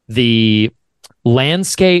the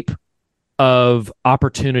landscape of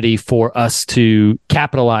opportunity for us to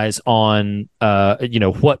capitalize on,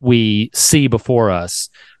 what we see before us,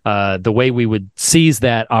 the way we would seize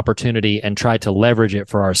that opportunity and try to leverage it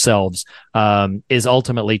for ourselves, is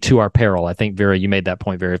ultimately to our peril. I think, Vera, you made that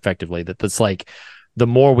point very effectively, that's like, the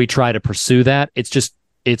more we try to pursue that, it's just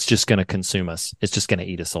going to consume us. It's just going to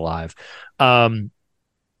eat us alive. Well,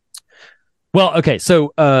 okay.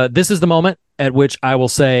 So this is the moment at which I will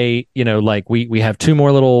say, we have two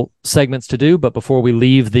more little segments to do, but before we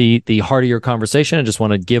leave the heart of your conversation, I just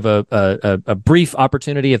want to give a brief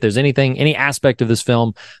opportunity. If there's any aspect of this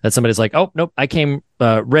film that somebody's like, oh, nope, I came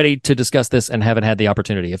ready to discuss this and haven't had the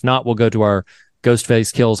opportunity. If not, we'll go to our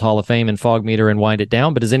Ghostface Kills Hall of Fame and Fog Meter and wind it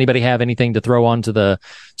down. But does anybody have anything to throw onto the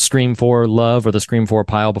Scream 4 love or the Scream 4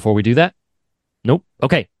 pile before we do that? Nope.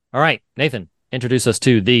 Okay. All right. Nathan, introduce us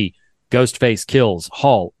to the Ghostface Kills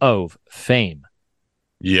Hall of Fame.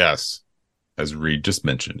 Yes. As Reed just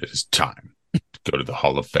mentioned, it is time to go to the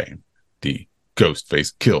Hall of Fame. The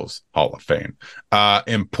Ghostface Kills Hall of Fame.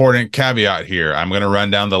 Important caveat here. I'm going to run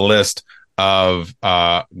down the list of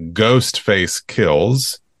Ghostface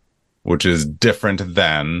Kills, which is different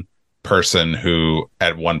than person who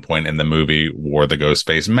at one point in the movie wore the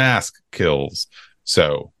Ghostface mask kills.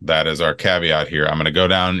 So that is our caveat here. I'm going to go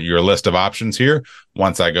down your list of options here.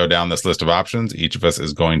 Once I go down this list of options, each of us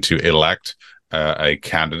is going to elect a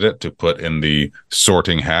candidate to put in the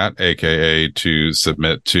sorting hat, aka to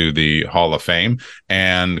submit to the Hall of Fame.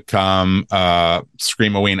 And come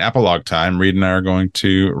Scream-A-Ween epilogue time, Reed and I are going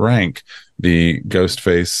to rank the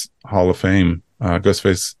Ghostface Hall of Fame,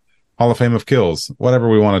 Ghostface Hall of Fame of kills, whatever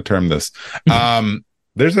we want to term this.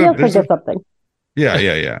 There's something.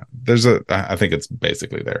 Yeah. I think it's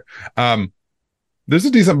basically there. There's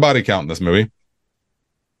a decent body count in this movie.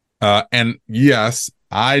 And yes,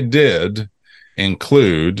 I did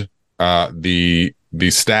include the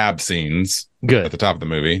stab scenes at the top of the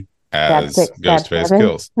movie as Ghostface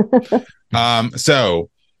Kills. So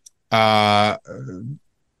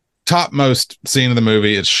topmost scene of the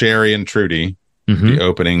movie is Sherry and Trudy. Mm-hmm. The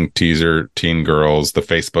opening teaser, teen girls, the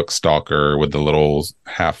Facebook stalker with the little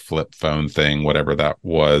half flip phone thing, whatever that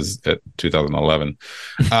was at 2011.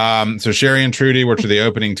 So Sherry and Trudy, which are the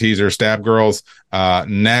opening teaser stab girls.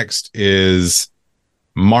 Next is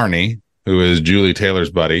Marnie, who is Julie Taylor's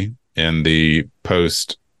buddy in the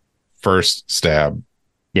post first stab.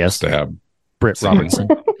 Yes. Stab. Britt Robinson.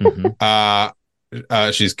 Mm-hmm.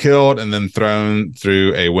 She's killed and then thrown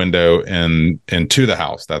through a window into the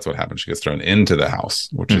house. That's what happens. She gets thrown into the house,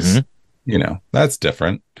 which is, that's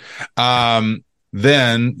different.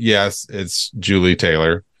 Then, yes, it's Julie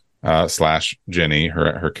Taylor / Jenny,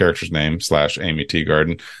 her character's name / Amy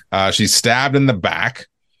Teagarden. She's stabbed in the back.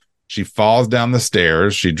 She falls down the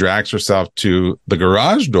stairs. She drags herself to the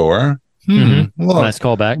garage door Look, Nice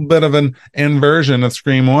callback. Bit of an inversion of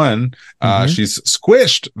Scream 1. She's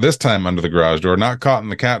squished this time under the garage door, not caught in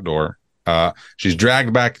the cat door. She's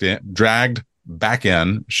dragged back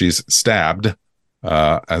in. She's stabbed,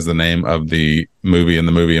 as the name of the movie in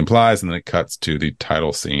the movie implies, and then it cuts to the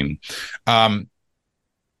title scene.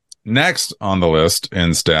 Next on the list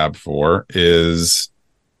in Stab 4 is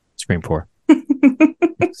Scream 4.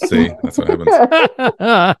 See, that's what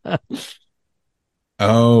happens.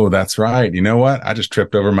 Oh, that's right. You know what? I just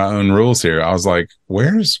tripped over my own rules here. I was like,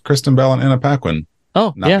 "Where's Kristen Bell and Anna Paquin?"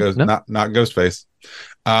 Oh, not yeah, not Ghostface.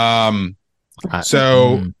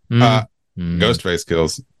 Ghostface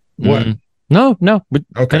kills. What? No. But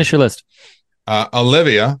Okay. Finish your list.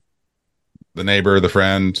 Olivia, the neighbor, the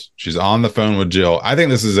friend. She's on the phone with Jill. I think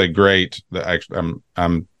this is a great.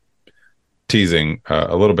 I'm teasing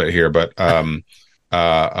a little bit here, but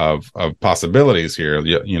of possibilities here.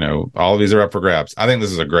 You know, all of these are up for grabs. I think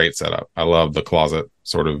this is a great setup. I love the closet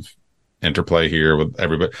sort of interplay here with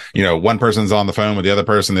everybody. You know, one person's on the phone with the other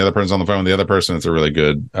person on the phone with the other person. It's a really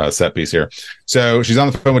good set piece here. So she's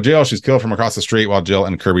on the phone with Jill. She's killed from across the street while Jill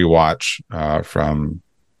and Kirby watch from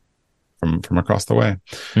across the way.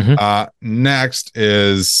 Next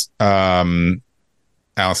is Allison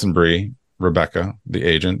Brie, Rebecca, the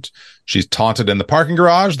agent. She's taunted in the parking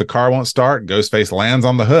garage. The car won't start. Ghostface lands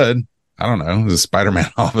on the hood. I don't know. This is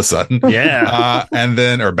Spider-Man all of a sudden. Yeah. And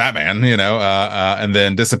then, or Batman, you know, and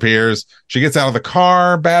then disappears. She gets out of the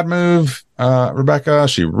car. Bad move. Rebecca.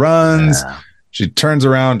 She runs. Yeah. She turns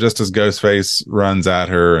around just as Ghostface runs at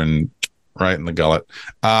her and right in the gullet.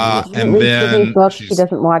 And then she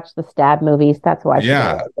doesn't watch the Stab movies. That's why.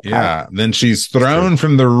 Then she's thrown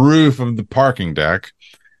from the roof of the parking deck,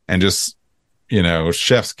 and just, you know,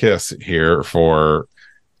 chef's kiss here for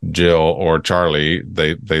Jill or Charlie.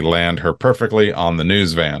 They land her perfectly on the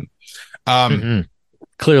news van.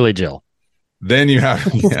 Clearly Jill. Then you have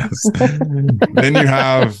Then you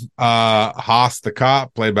have Haas the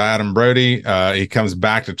cop, played by Adam Brody. He comes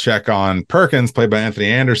back to check on Perkins, played by Anthony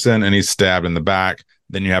Anderson, and he's stabbed in the back.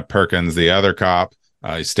 Then you have Perkins, the other cop.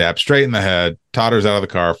 He's stabbed straight in the head, totters out of the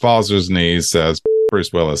car, falls to his knees, says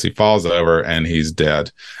Bruce Willis. He falls over and he's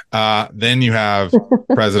dead. Then you have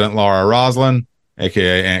President Laura Roslin,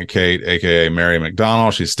 aka Aunt Kate, aka Mary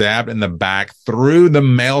McDonnell. She's stabbed in the back through the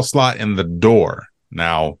mail slot in the door.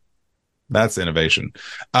 Now, that's innovation.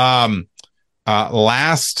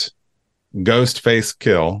 Last ghost face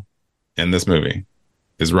kill in this movie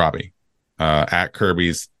is Robbie at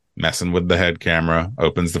Kirby's, messing with the head camera,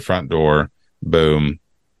 opens the front door, boom,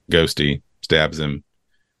 ghosty, stabs him.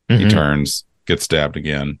 He turns, gets stabbed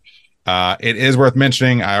again. It is worth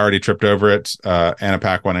mentioning, I already tripped over it, Anna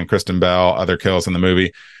Paquin and Kristen Bell, other kills in the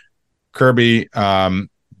movie. Kirby,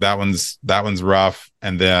 that one's rough.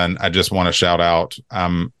 And then I just want to shout out,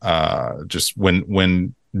 just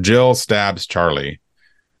when Jill stabs Charlie,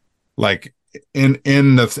 like in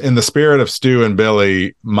the spirit of Stu and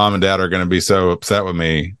Billy, Mom and Dad are going to be so upset with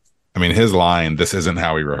me. I mean, his line, "This isn't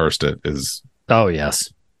how we rehearsed it," is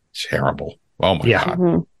terrible. Oh my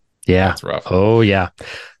God. Yeah. That's rough. Oh yeah.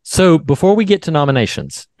 So before we get to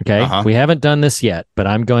nominations, okay, we haven't done this yet, but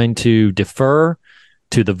I'm going to defer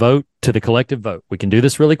to the vote, to the collective vote. We can do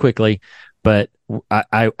this really quickly, but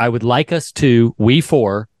I would like us to, we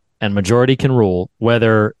four and majority can rule,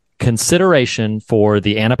 whether consideration for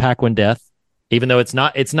the Anna Paquin death, even though it's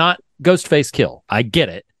not Ghostface kill. I get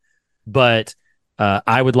it, but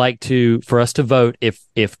I would like for us to vote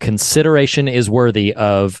if consideration is worthy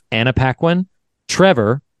of Anna Paquin,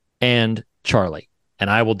 Trevor, and Charlie. And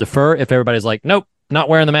I will defer if everybody's like, nope, not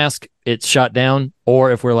wearing the mask, it's shot down,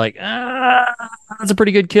 or if we're like, that's a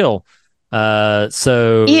pretty good kill.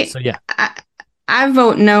 So yeah. I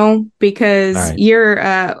vote no, because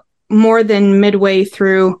you're more than midway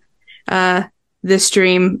through the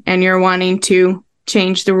stream and you're wanting to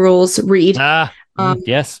change the rules. Read.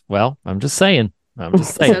 Yes. Well, I'm just saying.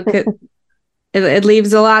 So it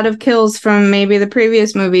leaves a lot of kills from maybe the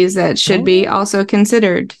previous movies that should be also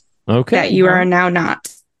considered. Okay. That you are now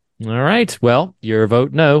not. All right. Well, your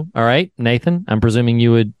vote no. All right, Nathan, I'm presuming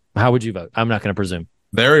you would. How would you vote? I'm not going to presume.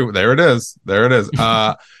 There it is.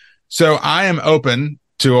 So I am open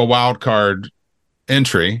to a wild card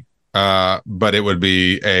entry, but it would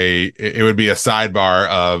be a sidebar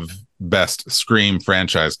of best Scream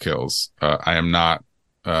franchise kills. I am not.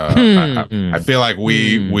 I feel like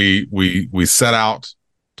we set out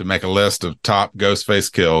to make a list of top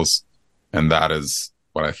Ghostface kills, and that is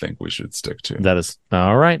what I think we should stick to. That is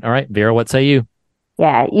all right. All right, Vera, what say you?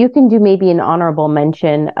 Yeah, you can do maybe an honorable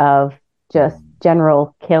mention of just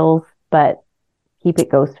general kills, but keep it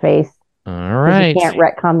Ghostface. All 'Cause right. You can't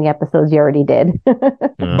retcon the episodes you already did.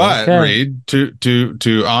 But Okay. Reed,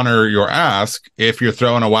 to honor your ask, if you're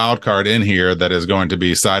throwing a wild card in here that is going to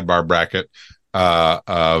be sidebar bracket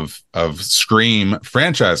of Scream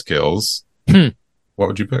franchise kills, what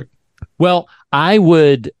would you pick? Well, I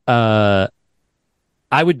would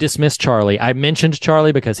dismiss Charlie. I mentioned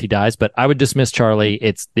Charlie because he dies, but I would dismiss Charlie.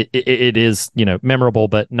 It is, memorable,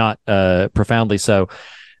 but not profoundly so.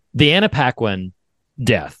 The Anna Paquin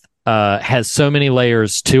death has so many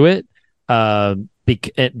layers to it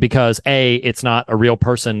because it's not a real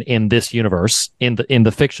person in this universe, in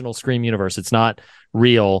the fictional Scream universe. It's not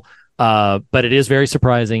real. But it is very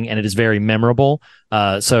surprising and it is very memorable.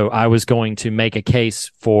 So I was going to make a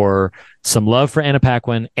case for some love for Anna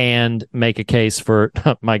Paquin and make a case for,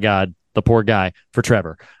 my God, the poor guy, for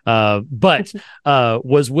Trevor. But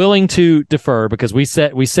was willing to defer because we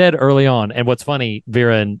said early on, and what's funny,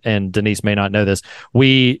 Vera and Denise may not know this,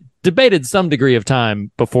 we debated some degree of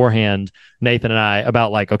time beforehand, Nathan and I,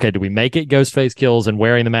 about like, okay, do we make it Ghostface kills and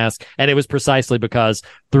wearing the mask? And it was precisely because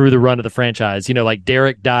through the run of the franchise, like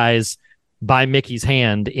Derek dies by Mickey's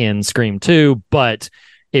hand in Scream 2, but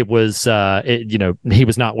it was, he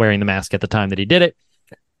was not wearing the mask at the time that he did it.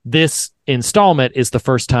 This installment is the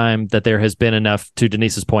first time that there has been enough, to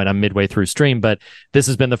Denise's point, I'm midway through stream, but this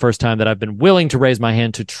has been the first time that I've been willing to raise my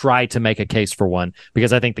hand to try to make a case for one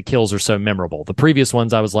because I think the kills are so memorable. The previous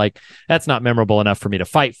ones, I was like, that's not memorable enough for me to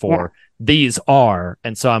fight for. Yeah. These are.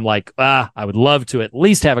 And so I'm like, I would love to at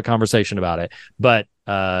least have a conversation about it, but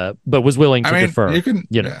was willing to defer. You can,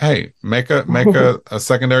 hey, make a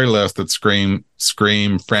secondary list that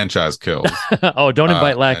Scream franchise kills. Oh, don't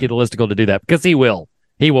invite Lackey the Listicle to do that because he will.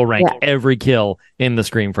 He will rank every kill in the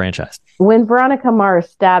Scream franchise. When Veronica Mars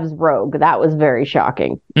stabs Rogue, that was very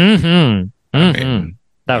shocking. Mm-hmm. I mean,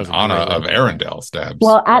 that was Anna of Arendelle stabs.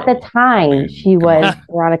 Well, at the time, she was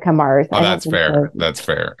Veronica Mars. Oh, that's fair. That's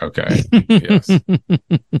fair. Okay. Yes.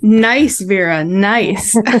 Nice, Vera.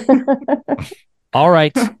 Nice. All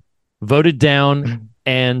right. Voted down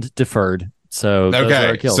and deferred. So those are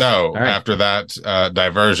our kills. So after that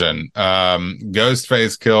diversion,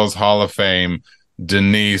 Ghostface kills Hall of Fame.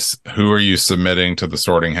 Denise, who are you submitting to the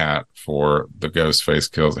sorting hat for the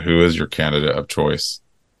Ghostface kills? Who is your candidate of choice?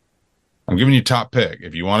 I'm giving you top pick.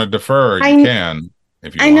 If you want to defer, you can.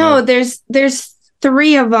 If you know there's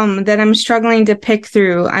three of them that I'm struggling to pick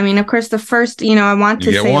through. I mean, of course, the first, I want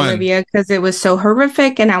to say Olivia because it was so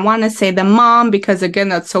horrific, and I want to say the mom because again,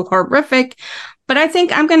 that's so horrific. But I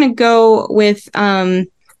think I'm going to go with the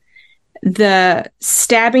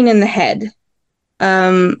stabbing in the head.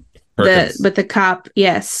 The cop,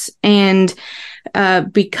 yes. And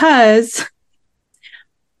because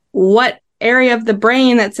what area of the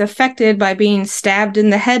brain that's affected by being stabbed in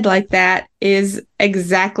the head like that is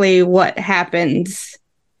exactly what happens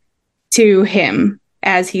to him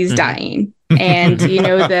as he's dying. And,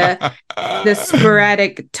 the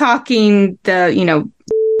sporadic talking,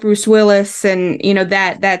 Bruce Willis and,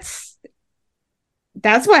 that's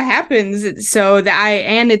what happens. So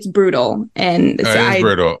and it's brutal. And so it is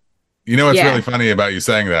brutal. What's really funny about you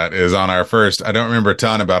saying that is on our first, I don't remember a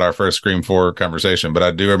ton about our first Scream 4 conversation, but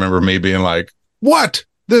I do remember me being like, what?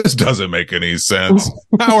 This doesn't make any sense.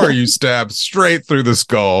 How are you stabbed straight through the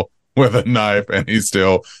skull with a knife? And he's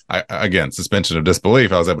still, again, suspension of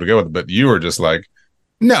disbelief. I was able to go with it, but you were just like,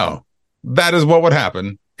 no, that is what would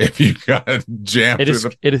happen if you got jammed through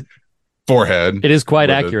the forehead. It is quite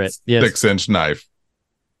accurate. Yes. 6-inch knife.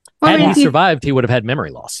 Had he survived, he would have had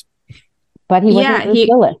memory loss. But he wasn't Bruce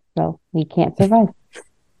Willis, so he can't survive.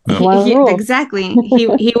 Exactly.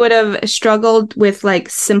 He would have struggled with like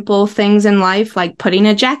simple things in life, like putting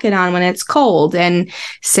a jacket on when it's cold and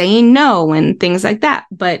saying no and things like that.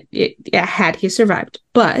 But had he survived,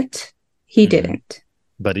 but he didn't.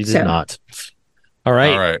 But he did not. All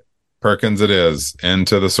right. Perkins, it is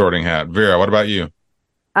into the sorting hat. Vera, what about you?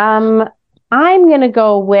 I'm gonna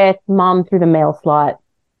go with Mom through the mail slot.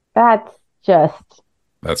 That's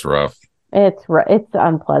rough. It's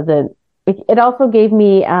unpleasant. It also gave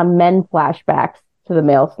me Men flashbacks to the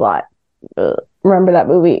mail slot. Remember that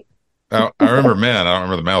movie? Oh, I remember Men. I don't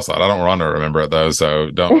remember the mail slot. I don't want to remember it though,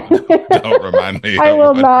 so don't remind me. I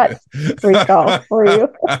will not recall for you.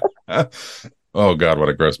 Oh God, what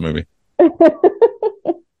a gross movie.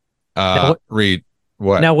 Reed,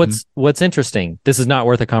 what? Now, what's interesting? This is not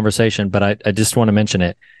worth a conversation, but I just want to mention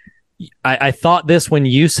it. I thought this when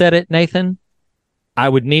you said it, Nathan. I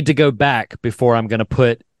would need to go back before I'm going to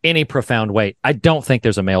put any profound weight. I don't think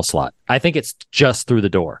there's a mail slot. I think it's just through the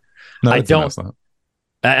door. No, I don't.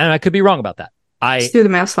 And I could be wrong about that. It's through the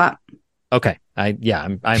mail slot. Okay.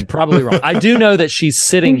 I'm probably wrong. I do know that she's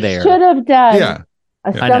sitting there. Should have done. A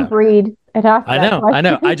I stump know. read. It has I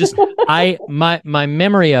know. My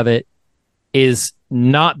memory of it is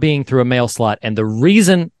not being through a mail slot. And the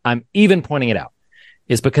reason I'm even pointing it out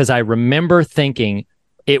is because I remember thinking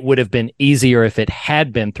it would have been easier if it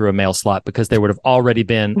had been through a mail slot because there would have already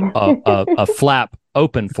been a flap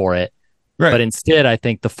open for it. Right. But instead, I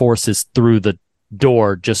think the force is through the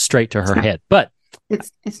door just straight to her head. But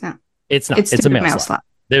It's not. it's not. It's a mail slot.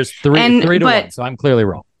 There's three to one, so I'm clearly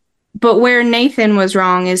wrong. But where Nathan was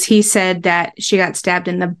wrong is he said that she got stabbed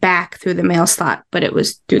in the back through the mail slot, but it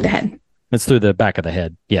was through the head. It's through the back of the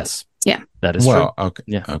head. Yes. Yeah. That is Well, true. okay.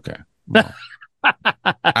 Yeah. Okay. Well,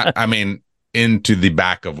 I mean, into the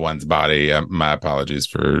back of one's body. My apologies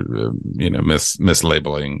for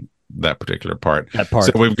mislabeling that particular part.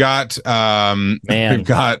 So we've got we've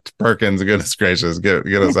got Perkins. Goodness gracious, get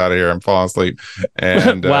us out of here! I'm falling asleep.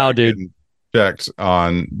 And wow, dude. Checked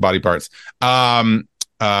on body parts.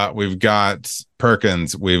 We've got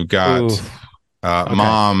Perkins. We've got okay.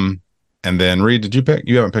 Mom. And then Reed, did you pick?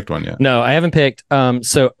 You haven't picked one yet. No, I haven't picked.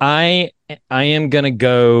 So I am going to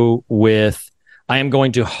go with. I am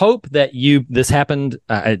going to hope that this happened.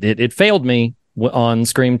 It failed me on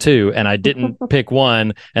Scream 2, and I didn't pick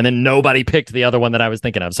one, and then nobody picked the other one that I was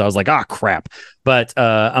thinking of. So I was like, crap. But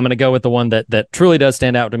I'm going to go with the one that truly does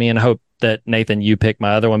stand out to me, and hope that Nathan, you pick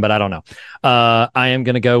my other one, but I don't know. I am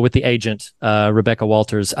going to go with the agent, Rebecca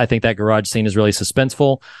Walters. I think that garage scene is really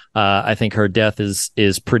suspenseful. I think her death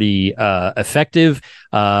is pretty effective.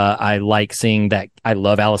 I like seeing that. I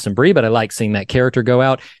love Alison Brie, but I like seeing that character go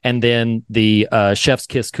out. And then the chef's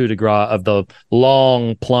kiss coup de grace of the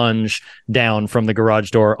long plunge down from the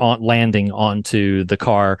garage door landing onto the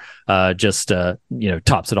car just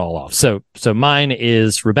tops it all off. So mine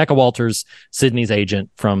is Rebecca Walters, Sydney's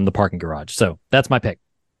agent from the parking garage. So that's my pick.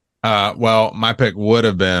 Well, my pick would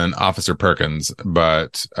have been Officer Perkins,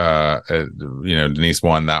 but Denise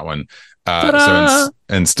won that one. So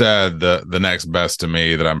instead, the next best to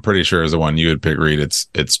me that I'm pretty sure is the one you would pick, Reed.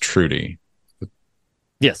 It's Trudy.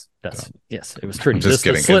 Yes, yes, it was Trudy. I'm just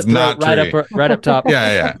kidding. It's not right up top.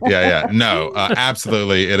 Yeah. No,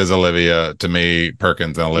 absolutely, it is Olivia to me.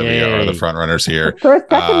 Perkins and Olivia are the front runners here. For a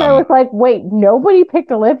second, I was like, "Wait, nobody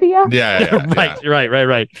picked Olivia?" Yeah.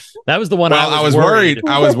 Right. That was the one. Well, I was worried.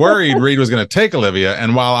 I was worried Reed was going to take Olivia,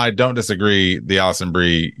 and while I don't disagree, the Alison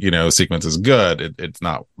Brie sequence is good. It's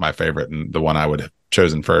not my favorite, and the one I would have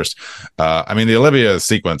chosen first. I mean, the Olivia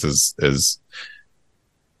sequence is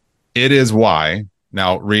why.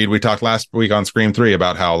 Now, Reed, we talked last week on Scream 3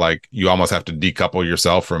 about how you almost have to decouple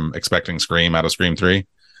yourself from expecting Scream out of Scream 3. Sure.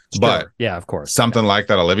 But yeah, of course, something like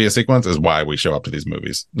that Olivia sequence is why we show up to these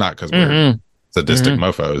movies. Not because we're sadistic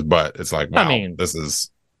mofos, but it's like, wow, this is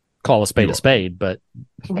call a spade, but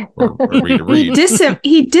or Reed.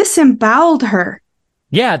 He disemboweled her.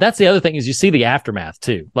 Yeah, that's the other thing is you see the aftermath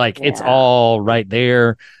too. It's all right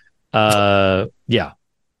there. Yeah.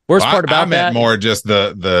 Worst part about I meant more just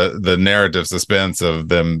the narrative suspense of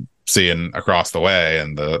them seeing across the way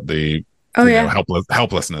and the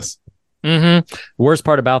helplessness. Mm-hmm. Worst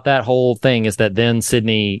part about that whole thing is that then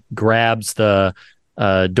Sydney grabs the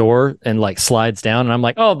door and slides down, and I'm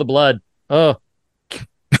like, oh, the blood. Oh,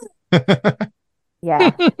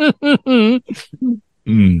 yeah.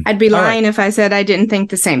 I'd be lying if I said I didn't think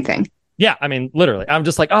the same thing. Yeah, I mean, literally, I'm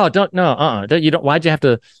just like, oh, don't no, you don't. Why'd you have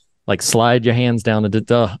to slide your hands down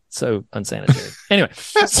the so unsanitary. Anyway,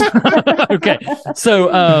 okay. So,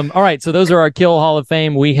 all right. So those are our Kill Hall of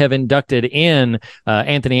Fame. We have inducted in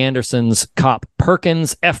Anthony Anderson's cop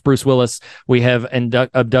Perkins, F. Bruce Willis. We have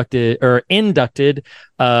inducted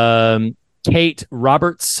Kate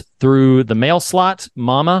Roberts through the mail slot,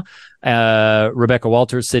 Mama, Rebecca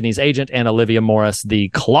Walters, Sydney's agent, and Olivia Morris, the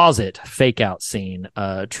closet fake out scene.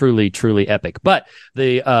 Truly, truly epic. But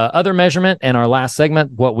the other measurement and our last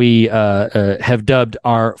segment, what we have dubbed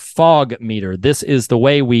our fog meter. This is the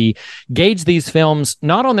way we gauge these films,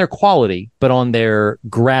 not on their quality, but on their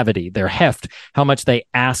gravity, their heft, how much they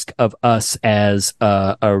ask of us as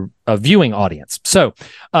a viewing audience. So,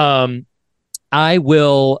 I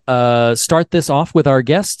will start this off with our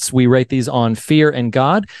guests. We rate these on Fear and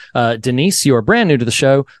God. Denise, you are brand new to the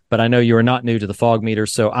show, but I know you are not new to the fog meter,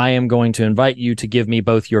 so I am going to invite you to give me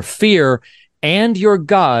both your fear and your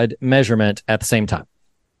God measurement at the same time.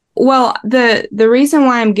 Well, the reason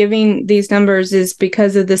why I'm giving these numbers is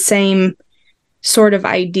because of the same sort of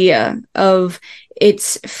idea of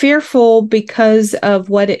it's fearful because of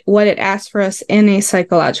what it asks for us in a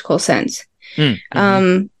psychological sense.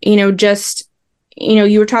 Mm-hmm.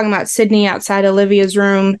 You were talking about Sydney outside Olivia's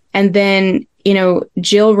room, and then,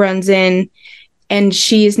 Jill runs in and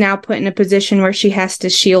she is now put in a position where she has to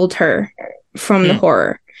shield her from the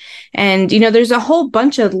horror. And, there's a whole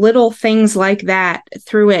bunch of little things like that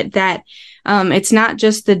through it that it's not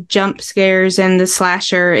just the jump scares and the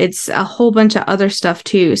slasher. It's a whole bunch of other stuff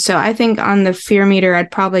too. So I think on the fear meter,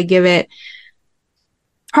 I'd probably give it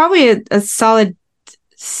a solid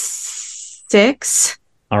 6.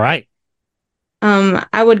 All right.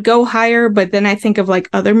 I would go higher, but then I think of like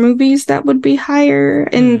other movies that would be higher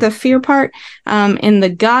in the fear part. In the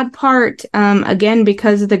God part, again,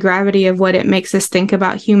 because of the gravity of what it makes us think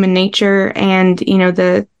about human nature and,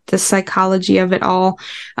 the psychology of it all,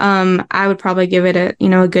 I would probably give it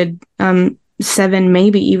a good 7,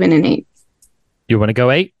 maybe even an 8. You want to go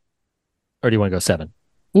 8 or do you want to go 7?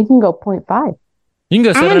 You can go 0.5. You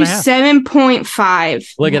can go 7.5.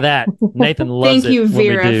 7.5. Look at that. Nathan loves Thank it. you,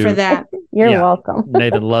 Vera, for that. You're welcome.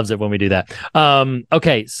 Nathan loves it when we do that.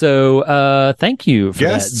 Okay, so thank you for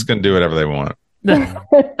Guests can do whatever they want.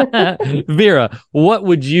 that. Vera, what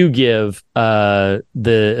would you give for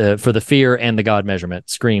the fear and the God measurement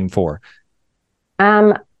Scream for?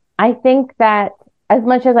 I think that as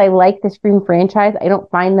much as I like the Scream franchise, I don't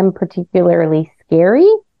find them particularly scary.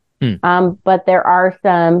 But there are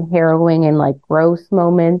some harrowing and like gross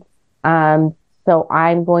moments. So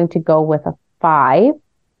I'm going to go with a 5.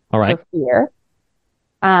 All right. For fear.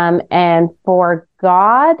 And for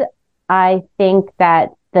God, I think that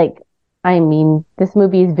this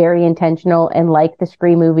movie is very intentional, and like the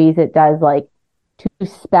Scream movies, it does like to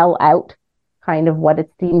spell out kind of what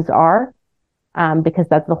its themes are, because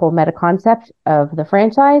that's the whole meta concept of the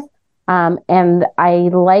franchise. And I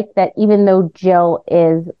like that even though Jill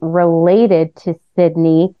is related to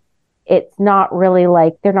Sydney, it's not really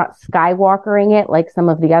like they're not Skywalkering it like some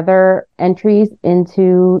of the other entries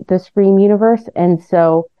into the Scream universe. And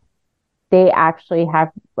so they actually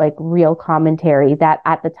have like real commentary that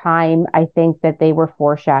at the time, I think that they were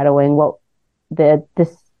foreshadowing what the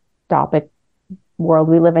dystopic world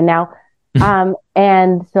we live in now.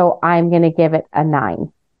 And so I'm going to give it a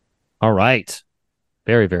 9. All right.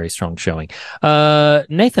 Very, very strong showing.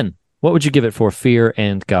 Nathan, what would you give it for fear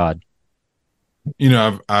and God?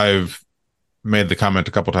 I've made the comment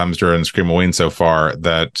a couple times during Scream Halloween so far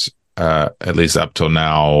that at least up till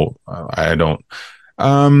now, I don't.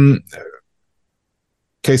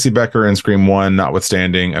 Casey Becker in Scream 1,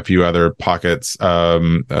 notwithstanding a few other pockets,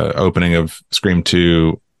 opening of Scream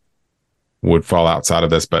 2 would fall outside of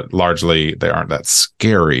this, but largely they aren't that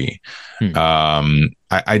scary.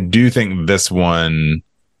 I do think this one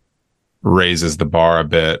raises the bar a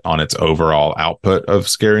bit on its overall output of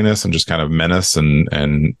scariness and just kind of menace and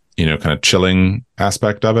kind of chilling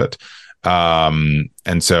aspect of it. And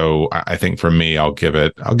so I think for me, I'll give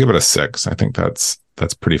it a 6. I think that's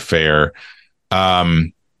pretty fair.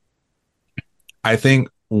 I think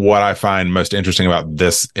what I find most interesting about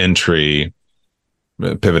this entry,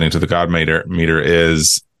 pivoting to the God meter,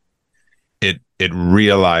 is it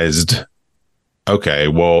realized, okay,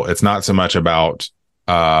 well, it's not so much about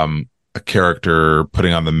a character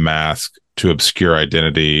putting on the mask to obscure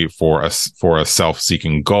identity for a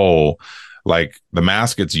self-seeking goal. Like the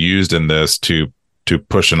mask gets used in this to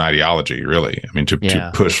push an ideology, really. I mean,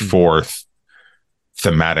 to push forth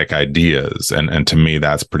thematic ideas, and to me,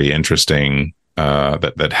 that's pretty interesting.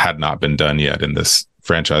 That had not been done yet in this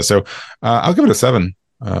franchise. So I'll give it a 7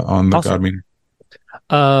 on the awesome. God meter.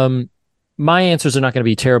 My answers are not going to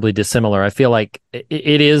be terribly dissimilar. I feel like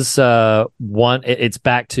it is it's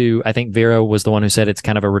back to, I think Vera was the one who said it's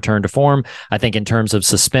kind of a return to form. I think in terms of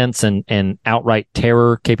suspense and outright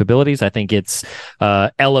terror capabilities, I think it's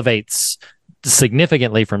elevates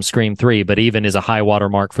significantly from Scream 3, but even is a high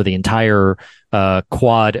watermark for the entire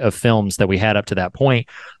quad of films that we had up to that point.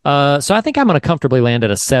 So I think I'm going to comfortably land at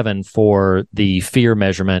a 7 for the fear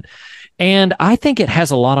measurement. And I think it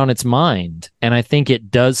has a lot on its mind. And I think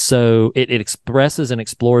it does so, it expresses and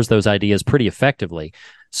explores those ideas pretty effectively.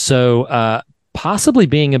 So possibly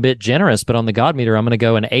being a bit generous, but on the God meter, I'm going to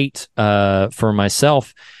go an 8 for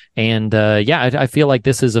myself. And I feel like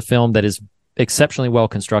this is a film that is exceptionally well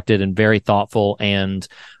constructed and very thoughtful, and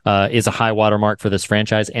is a high watermark for this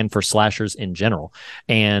franchise and for slashers in general.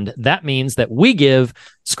 And that means that we give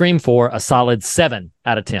Scream 4 a solid 7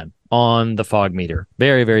 out of 10 on the fog meter.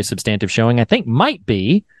 Very, very substantive showing. I think might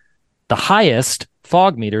be the highest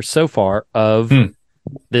fog meter so far of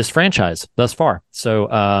this franchise thus far. So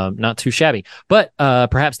not too shabby. But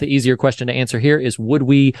perhaps the easier question to answer here is, would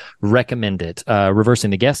we recommend it?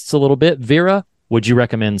 Reversing the guests a little bit. Vera, would you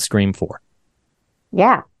recommend Scream 4?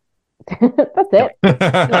 Yeah. That's it.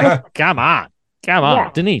 Come on. Yeah.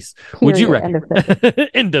 Denise, Period. would you recommend?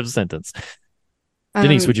 End of sentence.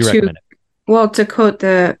 Denise, would you recommend it? Well, to quote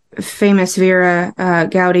the famous Vera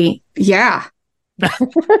Gowdy, yeah.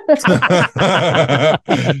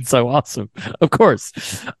 So awesome. Of course.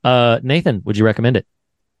 Nathan, would you recommend it?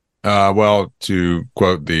 Well, to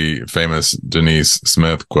quote the famous Denise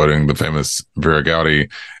Smith quoting the famous Vera Gowdy,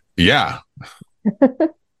 yeah.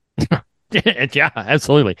 Yeah,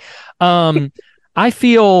 absolutely. I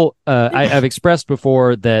feel I've expressed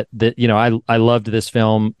before that I loved this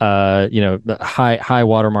film. The high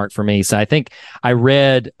watermark for me. So I think I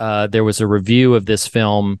read there was a review of this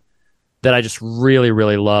film that I just really,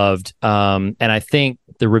 really loved. And I think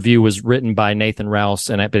the review was written by Nathan Rouse,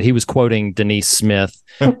 but he was quoting Denise Smith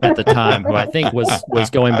at the time, who I think was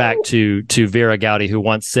going back to Vera Gowdy, who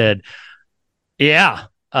once said, "Yeah."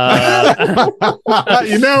 This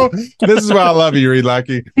is why I love you, Reed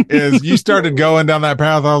Lackey, is you started going down that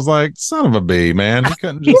path. I was like, son of a bee, man. You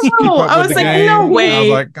couldn't just keep up I with was the like, game. no way. I was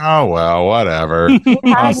like, oh, well, whatever.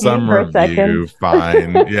 Some review,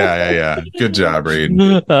 fine. Yeah. Good job, Reed.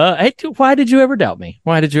 Hey, why did you ever doubt me?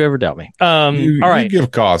 All right. You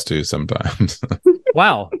give cause to sometimes.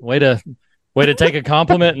 Wow. Way to take a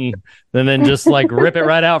compliment and then just like rip it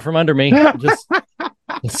right out from under me.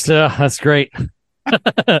 That's great.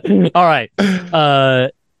 All right.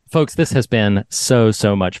 Folks, this has been so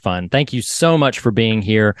much fun. Thank you so much for being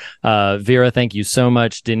here. Vera, thank you so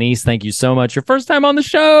much. Denise, thank you so much. Your first time on the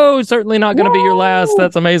show. Certainly not going to be your last.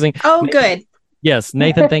 That's amazing. Oh, good. Yes.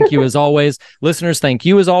 Nathan, thank you as always. Listeners, thank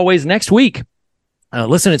you as always. Next week,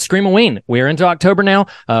 listen, it's Screamoween. We're into October now.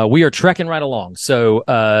 We are trekking right along. So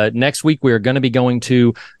next week, we're going to be going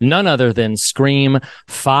to none other than Scream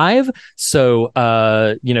 5. So,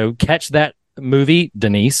 catch that movie,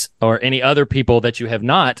 Denise, or any other people that you have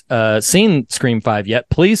not seen Scream 5 yet,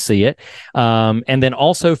 please see it. And then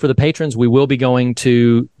also for the patrons, we will be going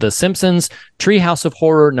to The Simpsons Treehouse of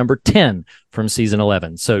Horror number 10 from season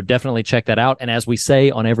 11. So definitely check that out. And as we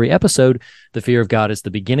say on every episode, the fear of God is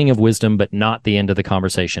the beginning of wisdom, but not the end of the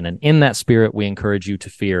conversation. And in that spirit, we encourage you to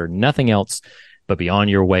fear nothing else but be on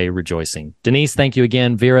your way rejoicing. Denise, thank you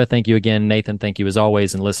again. Vera, thank you again. Nathan, thank you as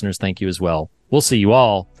always. And listeners, thank you as well. We'll see you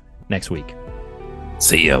all next week.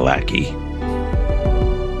 See ya, Lackey.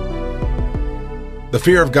 The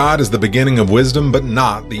fear of God is the beginning of wisdom, but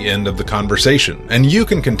not the end of the conversation, and you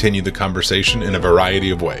can continue the conversation in a variety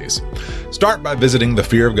of ways. Start by visiting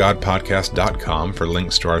thefearofgodpodcast.com for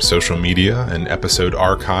links to our social media and episode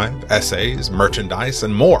archive, essays, merchandise,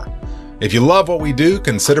 and more. If you love what we do,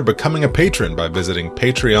 consider becoming a patron by visiting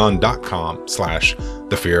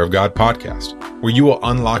patreon.com/thefearofgodpodcast, where you will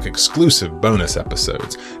unlock exclusive bonus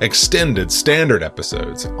episodes, extended standard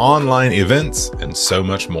episodes, online events, and so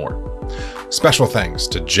much more. Special thanks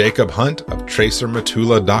to Jacob Hunt of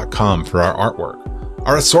TracerMatula.com for our artwork.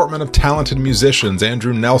 Our assortment of talented musicians,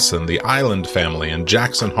 Andrew Nelson, the Island Family, and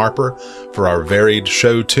Jackson Harper for our varied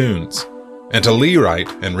show tunes. And to Lee Wright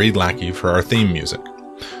and Reed Lackey for our theme music.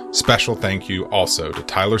 Special thank you also to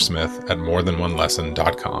Tyler Smith at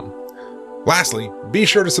morethanonelesson.com. Lastly, be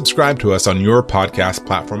sure to subscribe to us on your podcast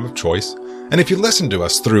platform of choice. And if you listen to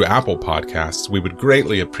us through Apple Podcasts, we would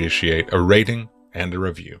greatly appreciate a rating and a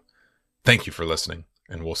review. Thank you for listening,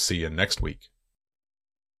 and we'll see you next week.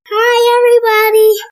 Hi, everybody.